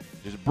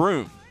 just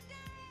broom.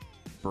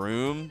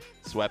 Broom,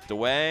 swept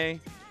away.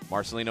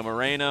 Marcelino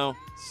Moreno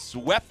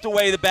swept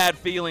away the bad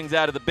feelings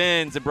out of the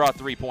bins and brought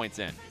 3 points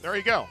in. There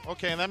you go.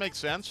 Okay, and that makes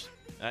sense.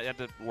 I had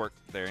to work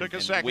there. Took a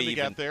second to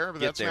get there,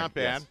 but that's not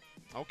bad.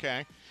 Yes.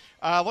 Okay.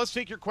 Let's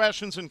take your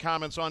questions and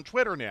comments on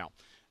Twitter now.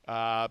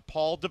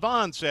 Paul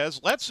Devon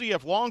says, let's see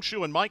if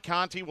Longshoe and Mike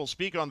Conti will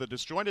speak on the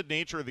disjointed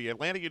nature of the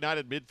Atlanta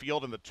United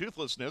midfield and the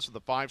toothlessness of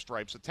the Five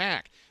Stripes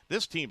attack.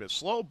 This team is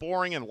slow,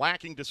 boring, and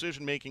lacking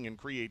decision-making and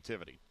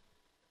creativity.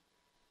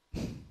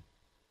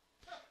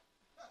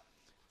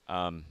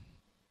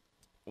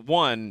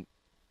 One,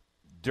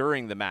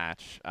 during the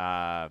match,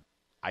 I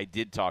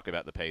did talk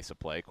about the pace of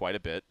play quite a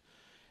bit.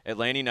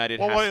 Atlanta United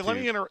has to...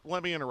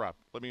 Let me interrupt.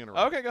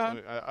 Okay, go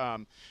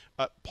ahead.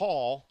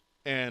 Paul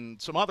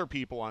and some other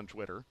people on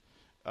Twitter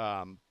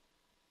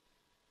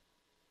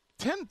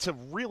tend to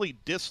really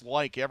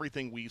dislike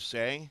everything we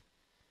say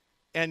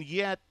and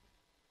yet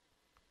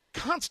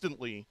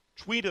constantly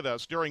tweeted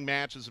us during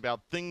matches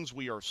about things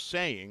we are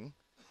saying.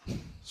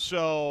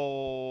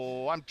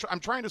 So I'm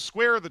trying to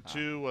square the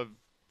two of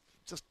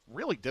just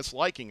really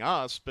disliking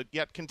us, but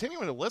yet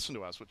continuing to listen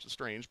to us, which is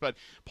strange. But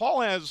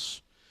Paul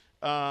has,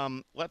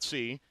 let's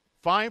see,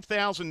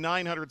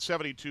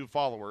 5,972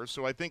 followers.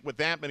 So I think with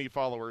that many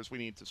followers, we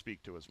need to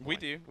speak to his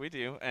point. We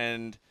do.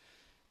 And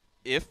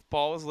if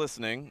Paul is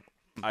listening,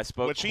 I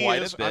spoke Which quite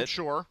he is, a bit. I'm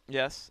sure.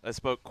 Yes, I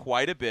spoke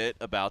quite a bit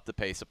about the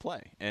pace of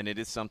play, and it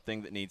is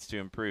something that needs to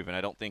improve. And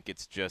I don't think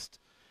it's just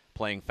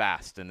playing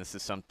fast, and this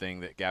is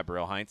something that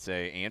Gabriel Heinze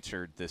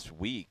answered this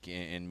week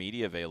in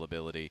media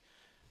availability.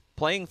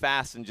 Playing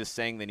fast and just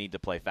saying they need to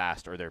play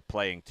fast or they're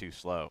playing too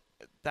slow,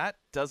 that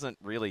doesn't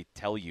really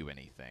tell you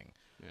anything.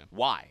 Yeah.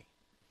 Why?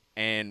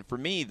 And for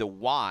me, the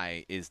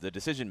why is the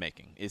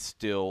decision-making is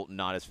still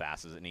not as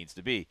fast as it needs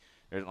to be.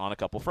 There's on a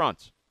couple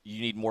fronts. You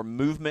need more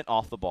movement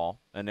off the ball,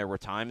 and there were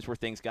times where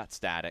things got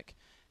static.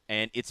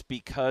 And it's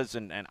because,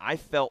 and I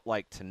felt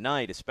like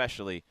tonight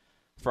especially,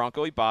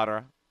 Franco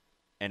Ibarra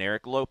and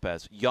Eric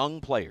Lopez,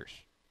 young players.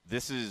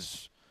 This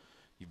is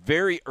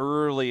very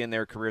early in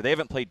their career. They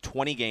haven't played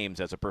 20 games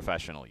as a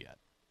professional yet.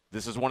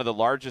 This is one of the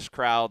largest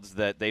crowds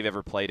that they've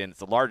ever played in. It's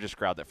the largest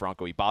crowd that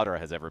Franco Ibarra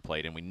has ever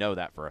played in. We know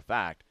that for a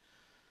fact.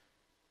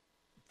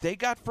 They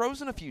got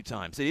frozen a few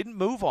times. They didn't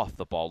move off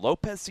the ball.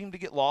 Lopez seemed to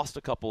get lost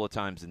a couple of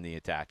times in the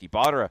attack.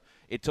 Ibarra,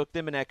 it took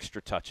them an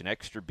extra touch, an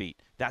extra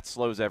beat. That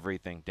slows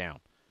everything down.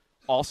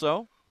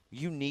 Also,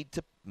 you need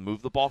to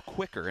move the ball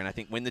quicker, and I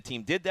think when the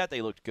team did that,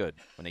 they looked good.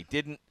 When they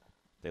didn't,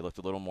 they looked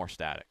a little more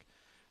static.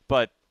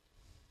 But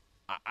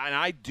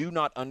I do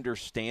not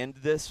understand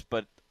this,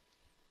 but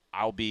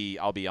I'll be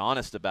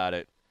honest about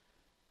it.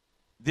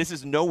 This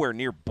is nowhere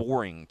near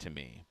boring to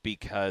me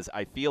because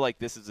I feel like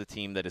this is a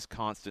team that is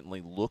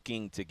constantly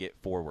looking to get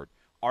forward.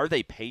 Are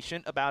they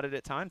patient about it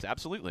at times?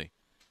 Absolutely,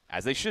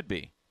 as they should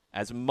be,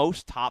 as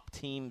most top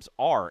teams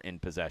are in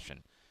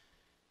possession.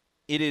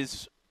 It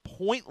is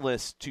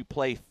pointless to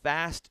play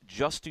fast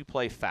just to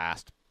play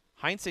fast.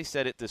 Heinze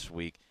said it this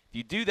week. If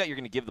you do that, you're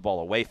going to give the ball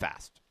away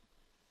fast.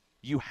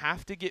 You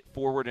have to get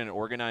forward in an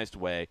organized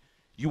way.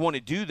 You want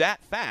to do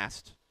that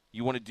fast.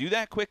 You want to do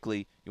that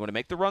quickly. You want to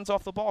make the runs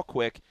off the ball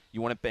quick.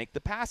 You want to make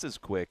the passes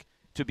quick.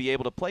 To be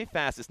able to play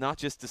fast is not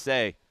just to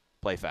say,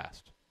 play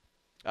fast.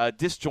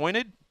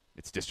 Disjointed?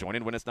 It's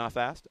disjointed when it's not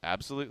fast.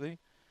 Absolutely.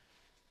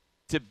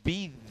 To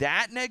be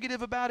that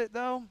negative about it,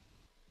 though,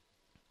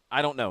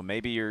 I don't know.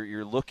 Maybe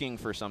you're looking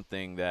for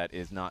something that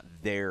is not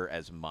there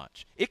as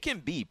much. It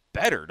can be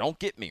better. Don't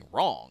get me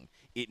wrong.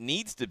 It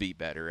needs to be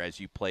better as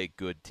you play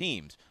good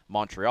teams.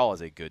 Montreal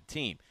is a good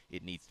team.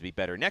 It needs to be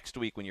better next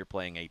week when you're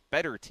playing a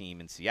better team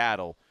in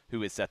Seattle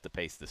who has set the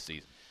pace this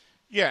season.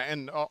 Yeah,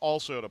 and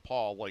also to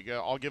Paul,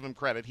 I'll give him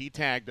credit. He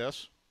tagged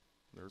us.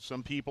 There's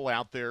some people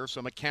out there,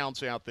 some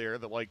accounts out there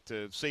that like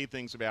to say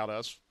things about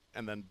us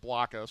and then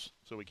block us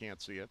so we can't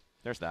see it.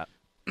 There's that.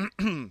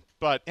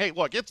 But, hey,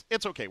 look,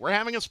 it's okay. We're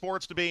having a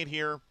sports debate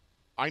here.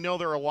 I know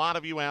there are a lot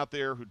of you out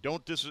there who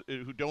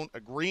don't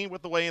agree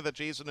with the way that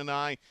Jason and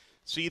I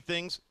see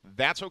things.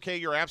 That's okay.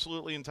 You're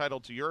absolutely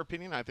entitled to your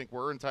opinion. I think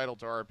we're entitled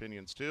to our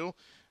opinions too,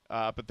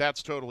 but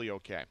that's totally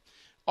okay.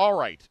 All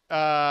right.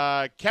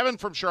 Kevin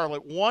from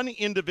Charlotte, one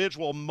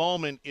individual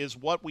moment is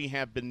what we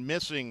have been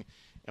missing,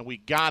 and we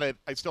got it.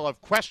 I still have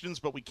questions,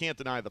 but we can't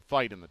deny the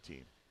fight in the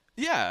team.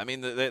 Yeah, I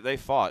mean, they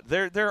fought.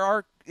 There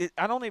are –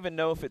 I don't even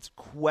know if it's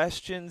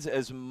questions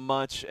as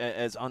much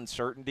as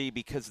uncertainty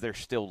because they're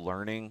still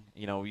learning.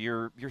 You know,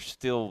 you're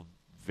still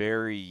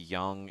very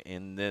young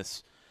in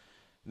this.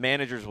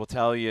 Managers will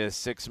tell you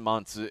 6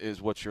 months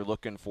is what you're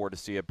looking for to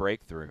see a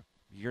breakthrough.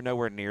 You're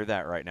nowhere near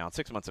that right now.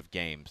 6 months of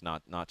games,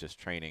 not just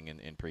training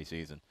in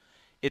preseason.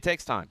 It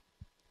takes time,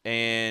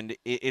 and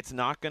it's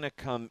not going to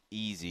come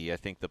easy. I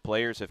think the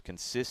players have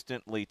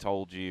consistently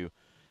told you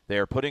they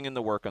are putting in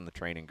the work on the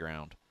training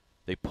ground.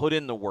 They put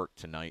in the work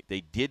tonight.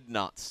 They did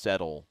not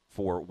settle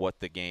for what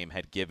the game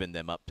had given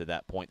them up to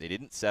that point. They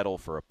didn't settle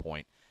for a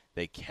point.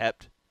 They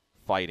kept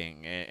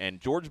fighting, and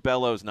George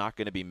Bello is not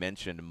going to be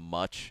mentioned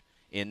much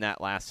in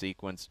that last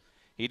sequence.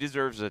 He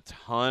deserves a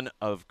ton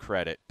of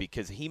credit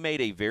because he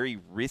made a very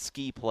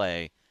risky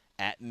play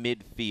at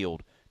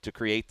midfield to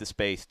create the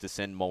space to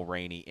send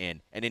Mulroney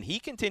in. And then he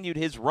continued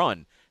his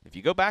run. If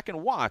you go back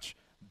and watch,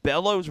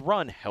 Bello's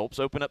run helps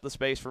open up the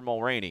space for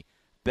Mulroney.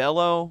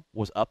 Bello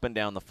was up and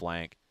down the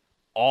flank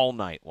all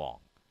night long.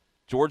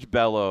 George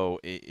Bello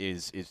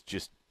is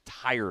just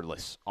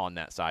tireless on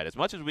that side. As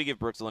much as we give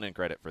Brooks Lennon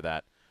credit for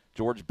that,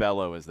 George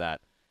Bello is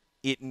that.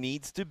 It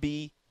needs to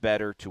be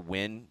better to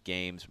win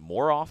games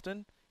more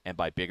often and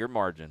by bigger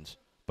margins,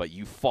 but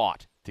you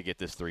fought to get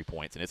this 3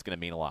 points, and it's going to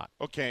mean a lot.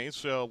 Okay,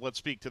 so let's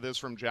speak to this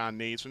from John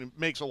Nason. He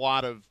makes a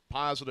lot of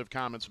positive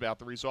comments about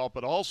the result,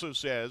 but also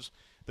says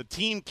the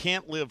team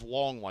can't live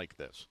long like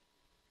this.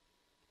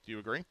 Do you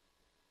agree?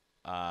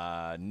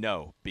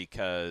 No,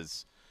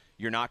 because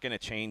you're not going to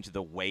change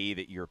the way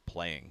that you're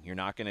playing. You're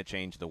not going to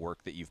change the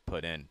work that you've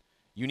put in.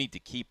 You need to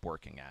keep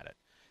working at it.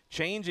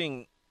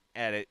 Changing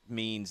at it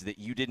means that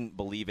you didn't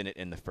believe in it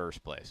in the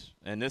first place.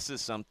 And this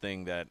is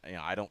something that,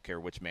 I don't care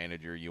which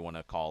manager you want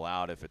to call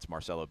out, if it's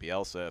Marcelo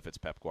Bielsa, if it's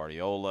Pep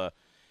Guardiola,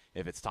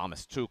 if it's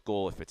Thomas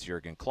Tuchel, if it's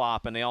Jurgen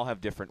Klopp, and they all have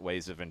different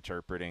ways of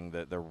interpreting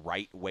the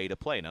right way to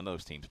play. None of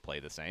those teams play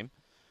the same.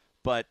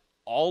 But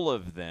all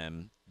of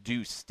them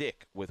do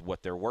stick with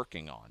what they're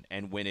working on.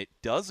 And when it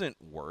doesn't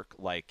work,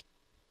 like,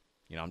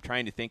 I'm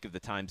trying to think of the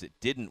times it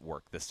didn't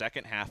work. The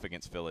second half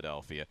against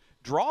Philadelphia.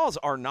 Draws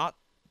are not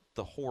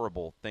the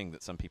horrible thing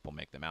that some people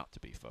make them out to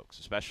be, folks,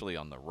 especially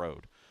on the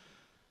road.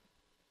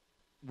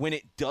 When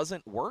it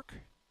doesn't work,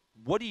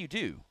 what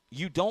do?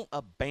 You don't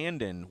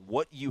abandon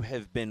what you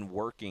have been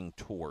working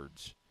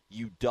towards.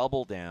 You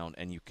double down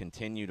and you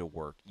continue to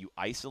work. You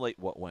isolate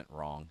what went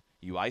wrong.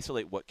 You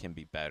isolate what can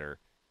be better,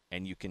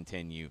 and you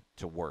continue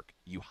to work.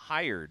 You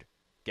hired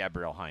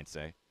Gabriel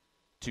Heinze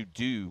to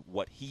do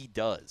what he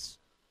does.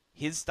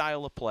 His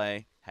style of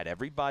play had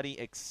everybody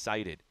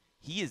excited.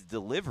 He is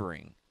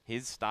delivering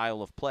his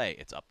style of play.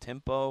 It's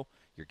up-tempo.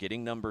 You're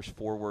getting numbers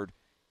forward.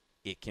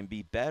 It can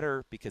be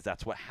better because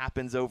that's what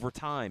happens over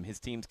time. His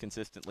team's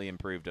consistently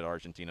improved at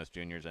Argentinos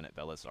Juniors and at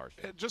Vélez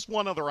Sarsfield. Just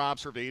one other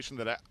observation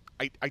that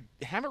I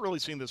haven't really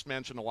seen this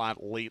mentioned a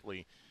lot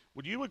lately.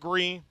 Would you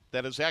agree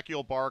that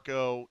Ezequiel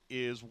Barco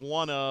is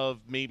one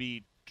of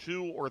maybe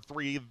 2 or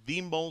 3 of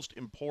the most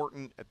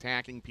important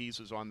attacking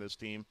pieces on this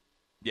team?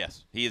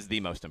 Yes, he is the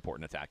most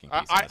important attacking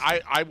piece.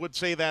 I would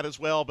say that as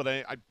well, but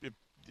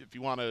if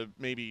you want to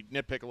maybe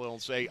nitpick a little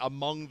and say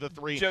among the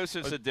 3.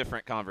 Joseph's a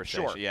different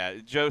conversation. Sure. Yeah,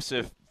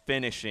 Joseph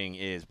finishing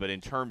is, but in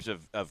terms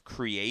of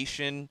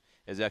creation,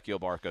 Ezequiel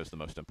Barco is the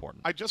most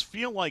important. I just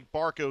feel like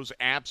Barco's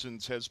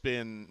absence has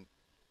been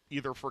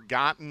either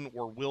forgotten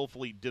or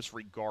willfully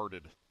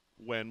disregarded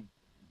when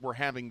we're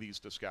having these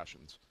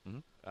discussions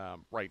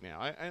right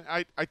now.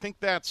 I think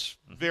that's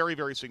very,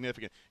 very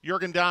significant.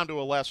 Jurgen Damm to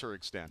a lesser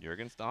extent.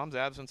 Jurgen Damm's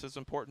absence is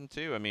important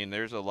too. I mean,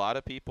 there's a lot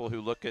of people who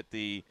look at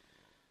the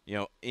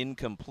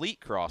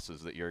incomplete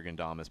crosses that Jurgen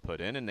Damm has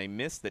put in, and they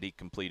miss that he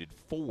completed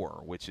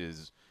 4, which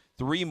is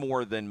 3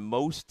 more than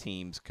most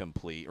teams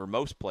complete or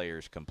most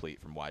players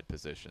complete from wide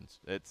positions.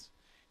 It's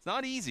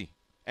not easy.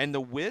 And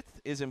the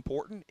width is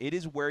important. It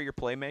is where your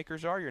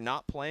playmakers are. You're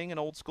not playing an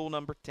old school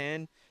number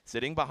 10,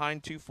 sitting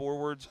behind 2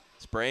 forwards,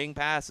 spraying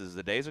passes.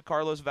 The days of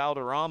Carlos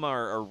Valderrama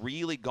are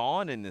really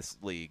gone in this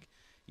league.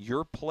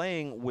 You're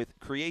playing with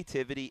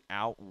creativity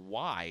out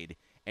wide,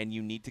 and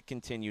you need to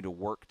continue to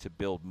work to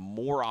build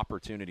more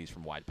opportunities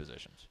from wide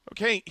positions.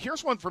 Okay,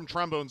 here's one from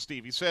Trombone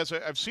Steve. He says,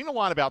 I've seen a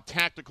lot about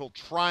tactical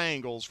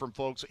triangles from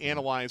folks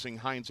analyzing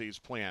Heinze's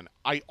plan.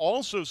 I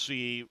also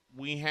see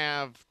we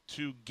have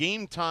to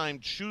game time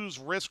choose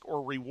risk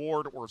or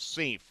reward or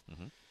safe.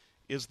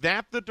 Is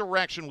that the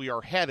direction we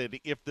are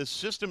headed? If the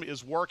system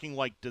is working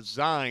like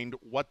designed,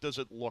 what does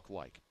it look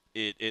like?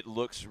 It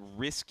looks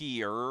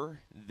riskier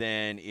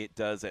than it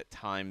does at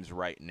times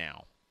right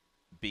now,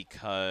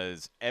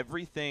 because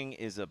everything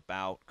is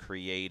about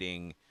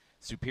creating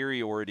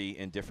superiority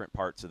in different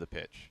parts of the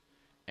pitch.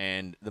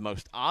 And the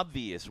most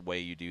obvious way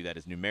you do that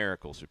is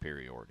numerical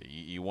superiority.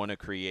 You want to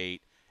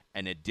create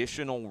an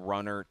additional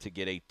runner to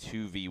get a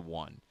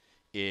 2v1.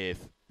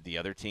 If the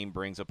other team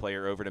brings a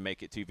player over to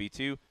make it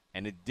 2v2,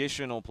 an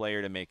additional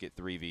player to make it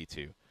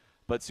 3v2.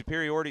 But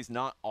superiority is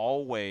not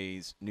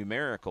always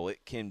numerical.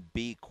 It can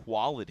be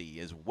quality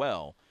as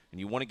well. And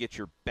you want to get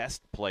your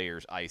best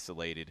players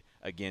isolated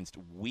against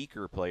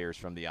weaker players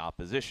from the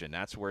opposition.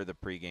 That's where the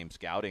pregame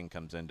scouting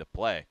comes into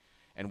play.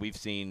 And we've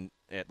seen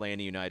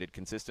Atlanta United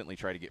consistently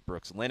try to get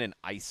Brooks Lennon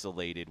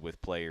isolated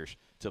with players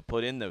to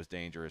put in those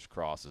dangerous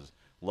crosses.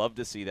 Love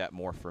to see that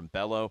more from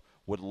Bello.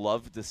 Would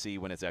love to see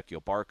when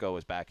Ezequiel Barco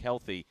is back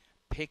healthy,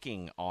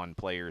 picking on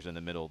players in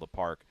the middle of the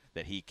park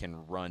that he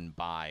can run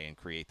by and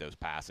create those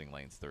passing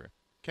lanes through.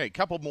 Okay, a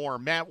couple more.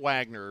 Matt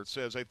Wagner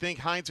says, I think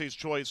Heinze's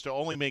choice to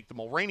only make the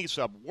Mulraney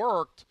sub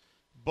worked,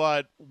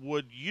 but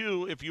would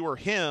you, if you were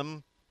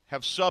him,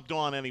 have subbed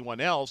on anyone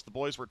else? The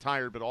boys were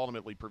tired but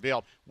ultimately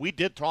prevailed. We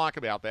did talk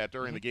about that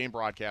during the game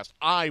broadcast.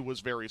 I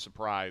was very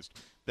surprised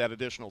that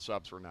additional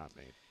subs were not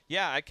made.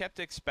 Yeah, I kept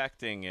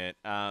expecting it.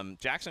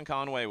 Jackson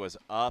Conway was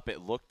up.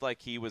 It looked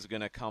like he was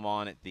going to come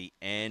on at the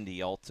end.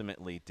 He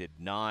ultimately did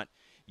not.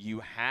 You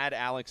had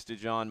Alex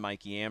DeJohn,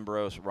 Mikey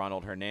Ambrose,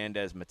 Ronald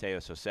Hernandez, Mateo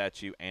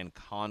Sosechu, and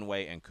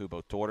Conway and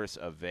Kubo Torres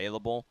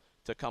available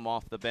to come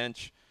off the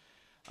bench.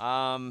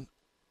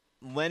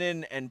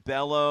 Lennon and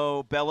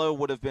Bello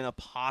would have been a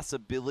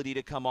possibility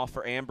to come off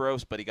for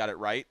Ambrose, but he got it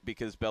right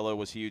because Bello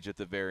was huge at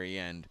the very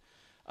end.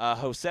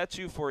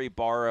 Josechu for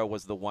Ibarra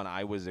was the one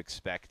I was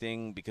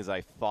expecting because I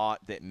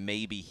thought that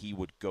maybe he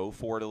would go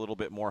for it a little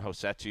bit more.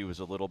 Josechu was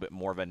a little bit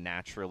more of a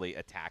naturally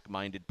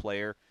attack-minded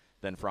player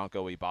than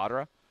Franco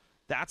Ibarra.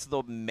 That's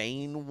the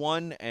main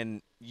one,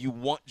 and you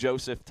want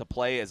Joseph to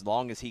play as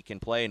long as he can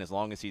play and as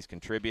long as he's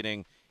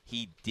contributing.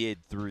 He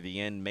did through the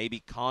end.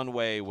 Maybe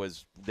Conway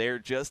was there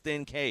just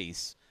in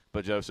case,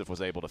 but Joseph was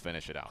able to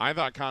finish it out. I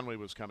thought Conway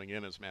was coming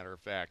in, as a matter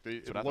of fact.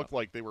 It looked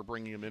like they were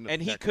bringing him in.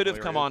 And he could have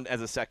come on as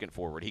a second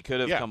forward. He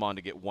could have come on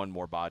to get one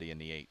more body in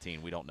the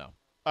 18. We don't know.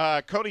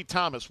 Cody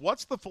Thomas,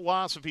 what's the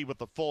philosophy with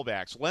the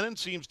fullbacks? Lennon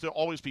seems to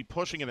always be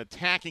pushing and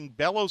attacking.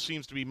 Bello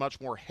seems to be much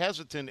more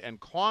hesitant and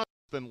cautious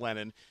than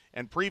Lennon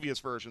and previous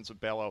versions of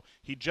Bello.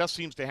 He just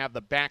seems to have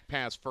the back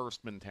pass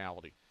first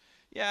mentality.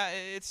 Yeah,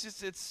 it's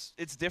just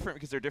it's different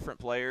because they're different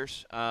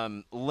players.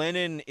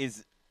 Lennon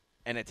is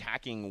an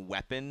attacking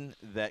weapon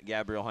that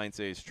Gabriel Heinze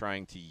is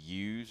trying to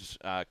use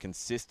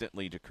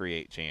consistently to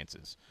create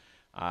chances.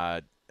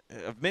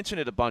 I've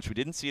mentioned it a bunch. We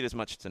didn't see it as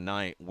much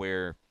tonight,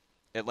 where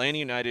Atlanta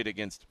United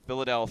against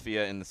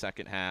Philadelphia in the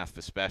second half,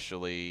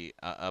 especially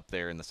up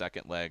there in the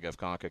second leg of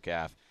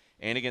CONCACAF,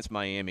 and against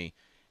Miami,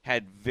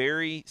 had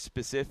very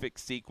specific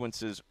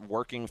sequences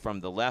working from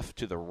the left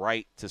to the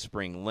right to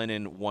spring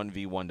Lennon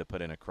 1v1 to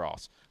put in a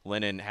cross.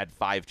 Lennon had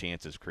 5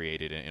 chances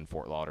created in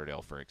Fort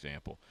Lauderdale, for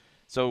example.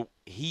 So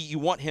you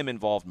want him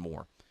involved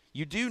more.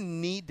 You do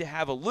need to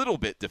have a little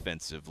bit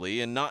defensively,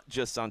 and not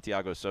just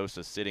Santiago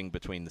Sosa sitting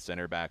between the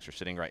center backs or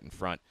sitting right in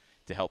front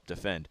to help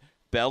defend.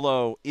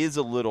 Bello is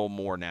a little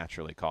more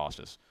naturally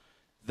cautious.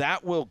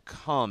 That will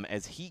come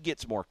as he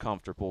gets more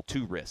comfortable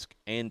to risk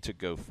and to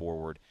go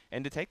forward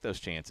and to take those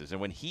chances. And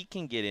when he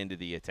can get into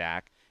the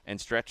attack and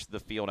stretch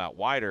the field out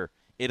wider,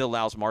 it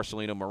allows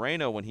Marcelino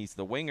Moreno, when he's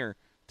the winger,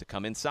 to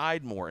come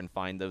inside more and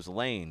find those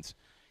lanes.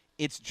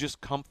 It's just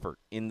comfort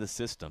in the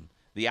system.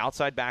 The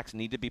outside backs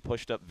need to be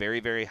pushed up very,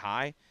 very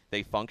high.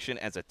 They function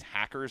as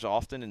attackers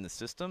often in the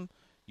system.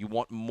 You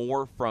want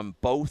more from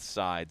both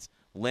sides.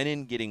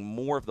 Lennon getting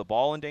more of the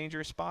ball in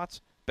dangerous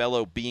spots,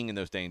 Bello being in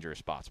those dangerous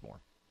spots more.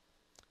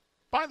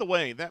 By the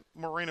way, that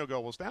Moreno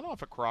goal, was that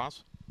off a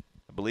cross?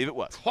 I believe it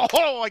was.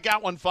 Oh, I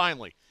got one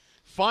finally.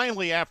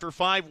 Finally, after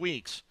 5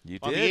 weeks. You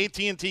did. On the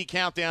AT&T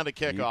countdown to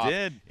kickoff. You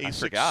did. A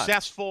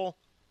successful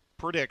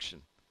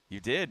prediction. You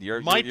did.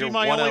 Might be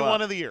my only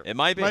one of the year. It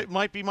might be.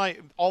 Might be my.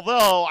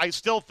 Although I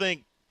still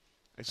think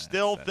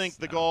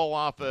the goal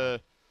off a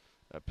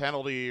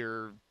penalty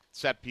or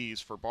set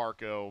piece for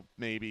Barco,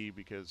 maybe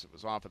because it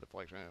was off a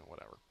deflection,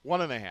 whatever.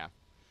 1.5.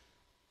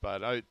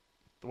 But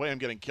the way I'm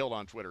getting killed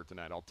on Twitter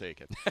tonight, I'll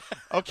take it.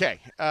 Okay,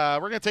 we're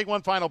going to take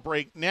one final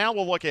break. Now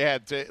we'll look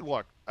ahead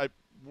to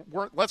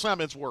let's not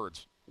mince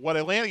words. What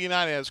Atlanta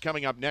United has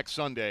coming up next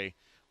Sunday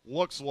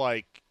looks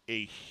like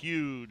a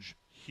huge,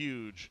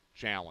 huge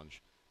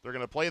challenge. They're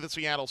going to play the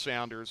Seattle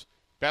Sounders,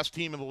 best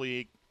team in the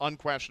league,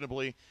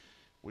 unquestionably.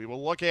 We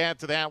will look ahead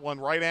to that one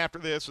right after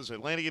this as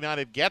Atlanta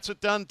United gets it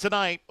done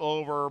tonight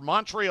over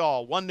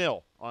Montreal,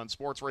 1-0 on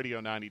Sports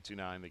Radio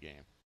 92.9 The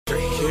Game.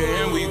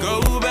 Can we go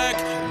back?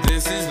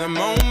 This is the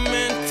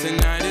moment.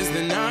 Tonight is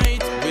the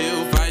night.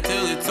 We'll fight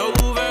till it's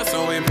over.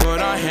 So we put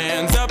our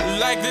hands up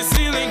like the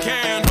ceiling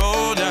can't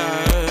hold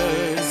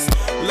us.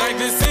 Like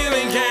the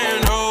ceiling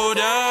can't hold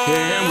us.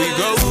 Can we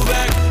go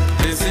back?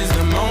 This is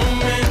the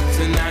moment.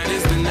 Tonight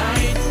is the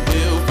night.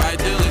 We'll fight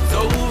till it's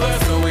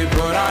over. So we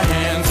put our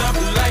hands up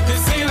like the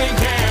ceiling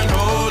can't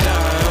hold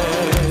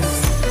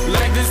us.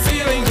 Like the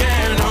ceiling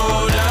can't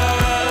hold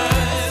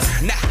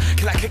us. Nah,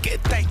 can I kick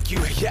it? Thank you.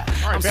 Yeah.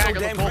 All right, back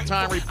at the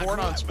full-time report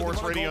on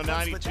Sports Radio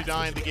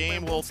 92.9 The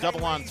Game. We'll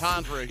double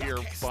entendre here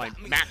by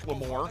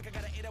Macklemore,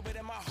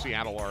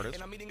 Seattle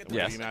artist.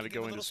 Yes. United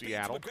going to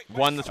Seattle.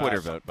 Won the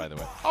Twitter vote, by the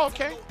way.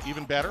 Okay,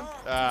 even better.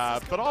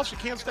 But also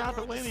can't stop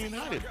Atlanta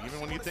United, even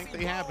when you think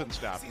they have been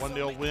stopped.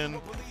 1-0 win,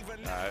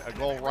 a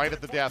goal right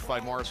at the death by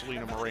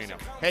Marcelino Moreno.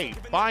 Hey,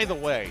 by the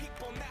way,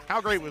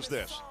 how great was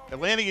this?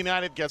 Atlanta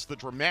United gets the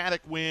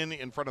dramatic win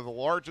in front of the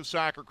largest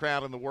soccer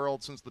crowd in the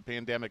world since the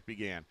pandemic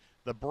began.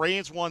 The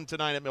Braves won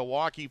tonight at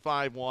Milwaukee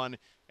 5-1,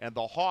 and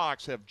the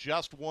Hawks have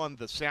just won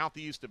the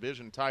Southeast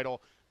Division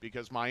title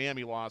because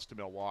Miami lost to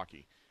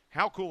Milwaukee.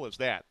 How cool is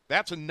that?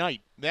 That's a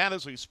night. That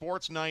is a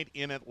sports night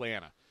in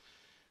Atlanta.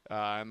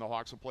 And the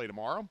Hawks will play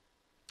tomorrow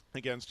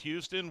against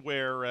Houston,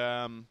 where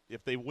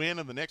if they win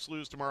and the Knicks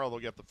lose tomorrow, they'll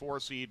get the 4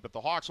 seed, but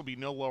the Hawks will be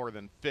no lower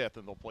than 5th,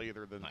 and they'll play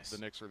either the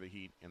Knicks or the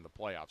Heat in the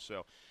playoffs.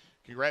 So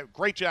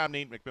great job,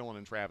 Nate McMillan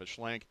and Travis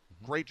Schlenk.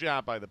 Great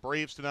job by the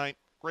Braves tonight.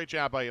 Great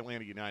job by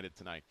Atlanta United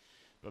tonight.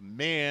 But,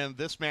 man,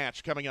 this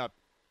match coming up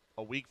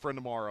a week from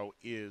tomorrow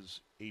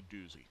is a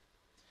doozy.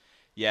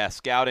 Yeah,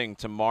 scouting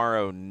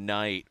tomorrow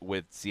night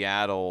with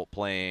Seattle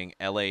playing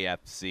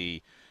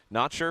LAFC.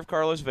 Not sure if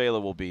Carlos Vela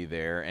will be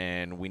there,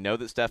 and we know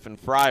that Stephen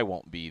Fry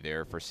won't be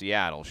there for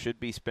Seattle. Should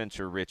be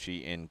Spencer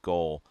Ritchie in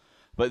goal.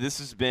 But this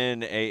has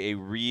been a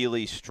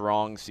really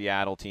strong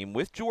Seattle team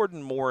with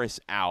Jordan Morris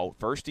out.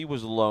 First he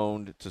was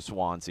loaned to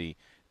Swansea.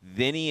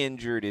 Then he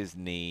injured his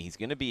knee. He's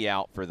going to be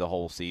out for the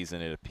whole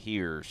season, it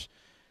appears.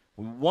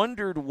 We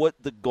wondered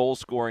what the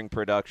goal-scoring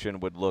production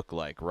would look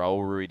like. Raul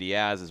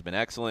Ruidiaz has been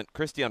excellent.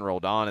 Cristian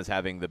Roldan is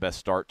having the best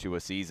start to a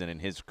season in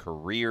his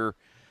career.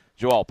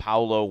 Joao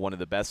Paulo, one of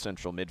the best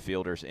central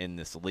midfielders in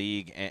this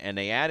league. And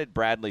they added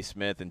Bradley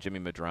Smith and Jimmy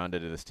Medranda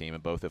to this team,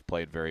 and both have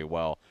played very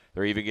well.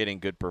 They're even getting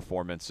good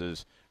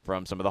performances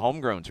from some of the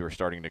homegrowns who are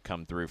starting to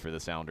come through for the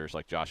Sounders,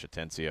 like Josh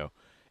Atencio.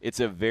 It's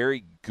a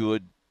very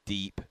good,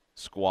 deep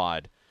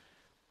squad.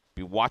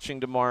 be watching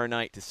tomorrow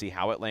night to see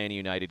how Atlanta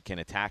United can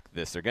attack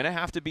this. They're going to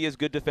have to be as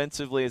good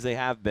defensively as they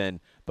have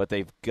been, but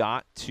they've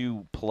got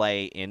to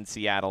play in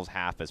Seattle's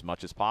half as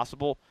much as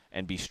possible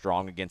and be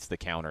strong against the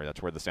counter.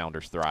 That's where the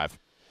Sounders thrive.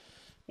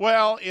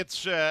 Well,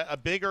 it's a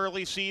big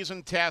early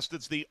season test.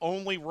 It's the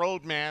only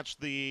road match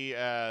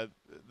the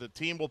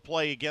team will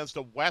play against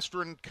a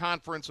Western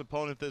Conference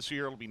opponent this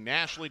year. It'll be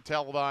nationally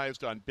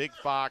televised on Big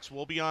Fox.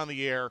 We'll be on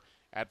the air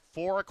at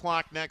 4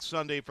 o'clock next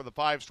Sunday for the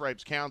Five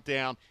Stripes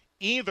Countdown,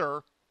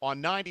 either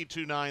on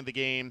 92.9 The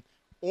Game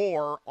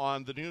or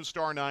on the new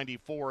Star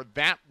 94.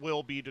 That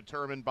will be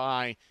determined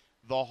by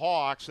the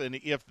Hawks and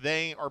if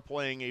they are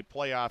playing a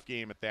playoff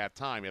game at that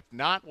time. If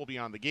not, we'll be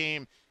on The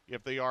Game.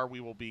 If they are,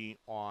 we will be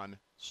on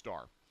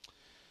Star.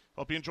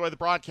 Hope you enjoyed the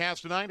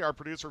broadcast tonight. Our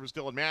producer was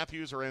Dylan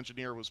Matthews. Our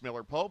engineer was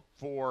Miller Pope.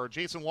 For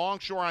Jason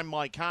Longshore, I'm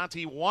Mike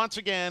Conti. Once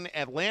again,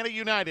 Atlanta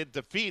United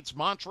defeats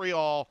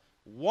Montreal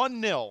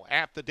 1-0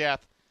 at the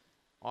death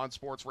on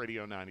Sports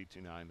Radio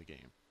 92.9 The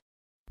Game.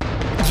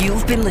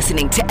 You've been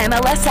listening to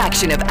MLS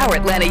action of our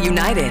Atlanta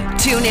United.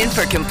 Tune in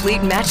for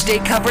complete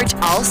matchday coverage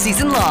all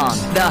season long.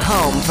 The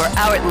home for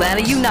our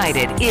Atlanta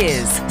United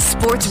is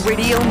Sports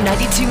Radio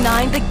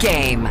 92.9 The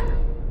Game.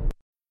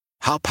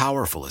 How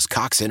powerful is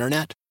Cox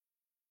Internet?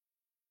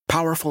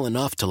 Powerful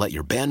enough to let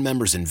your band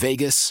members in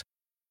Vegas,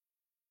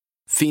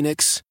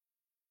 Phoenix,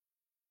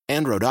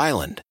 and Rhode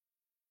Island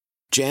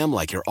jam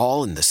like you're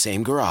all in the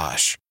same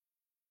garage.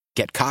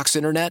 Get Cox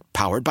Internet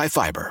powered by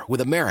fiber with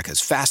America's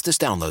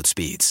fastest download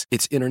speeds.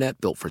 It's internet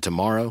built for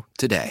tomorrow,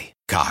 today.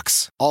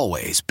 Cox,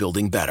 always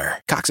building better.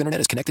 Cox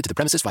Internet is connected to the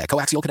premises via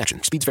coaxial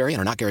connection. Speeds vary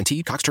and are not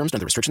guaranteed. Cox terms and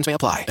other restrictions may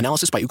apply.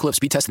 Analysis by Ookla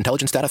Speed Test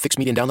Intelligence Data. Fixed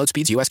median download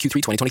speeds. US Q3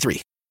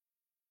 2023.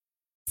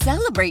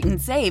 Celebrate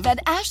and save at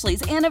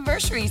Ashley's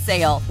Anniversary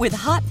Sale. With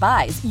Hot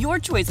Buys, your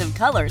choice of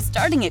colors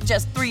starting at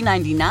just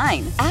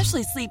 $3.99.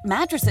 Ashley Sleep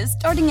mattresses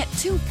starting at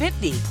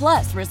 $2.50.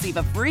 Plus, receive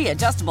a free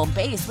adjustable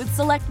base with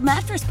select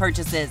mattress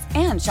purchases.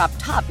 And shop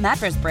top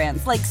mattress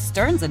brands like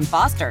Stearns &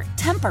 Foster,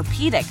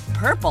 Tempur-Pedic,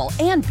 Purple,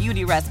 and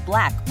Beautyrest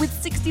Black with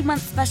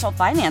 60-month special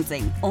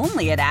financing.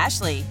 Only at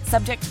Ashley.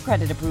 Subject to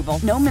credit approval.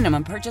 No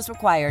minimum purchase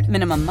required.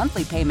 Minimum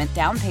monthly payment,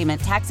 down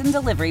payment, tax, and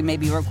delivery may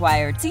be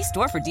required. See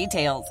store for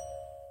details.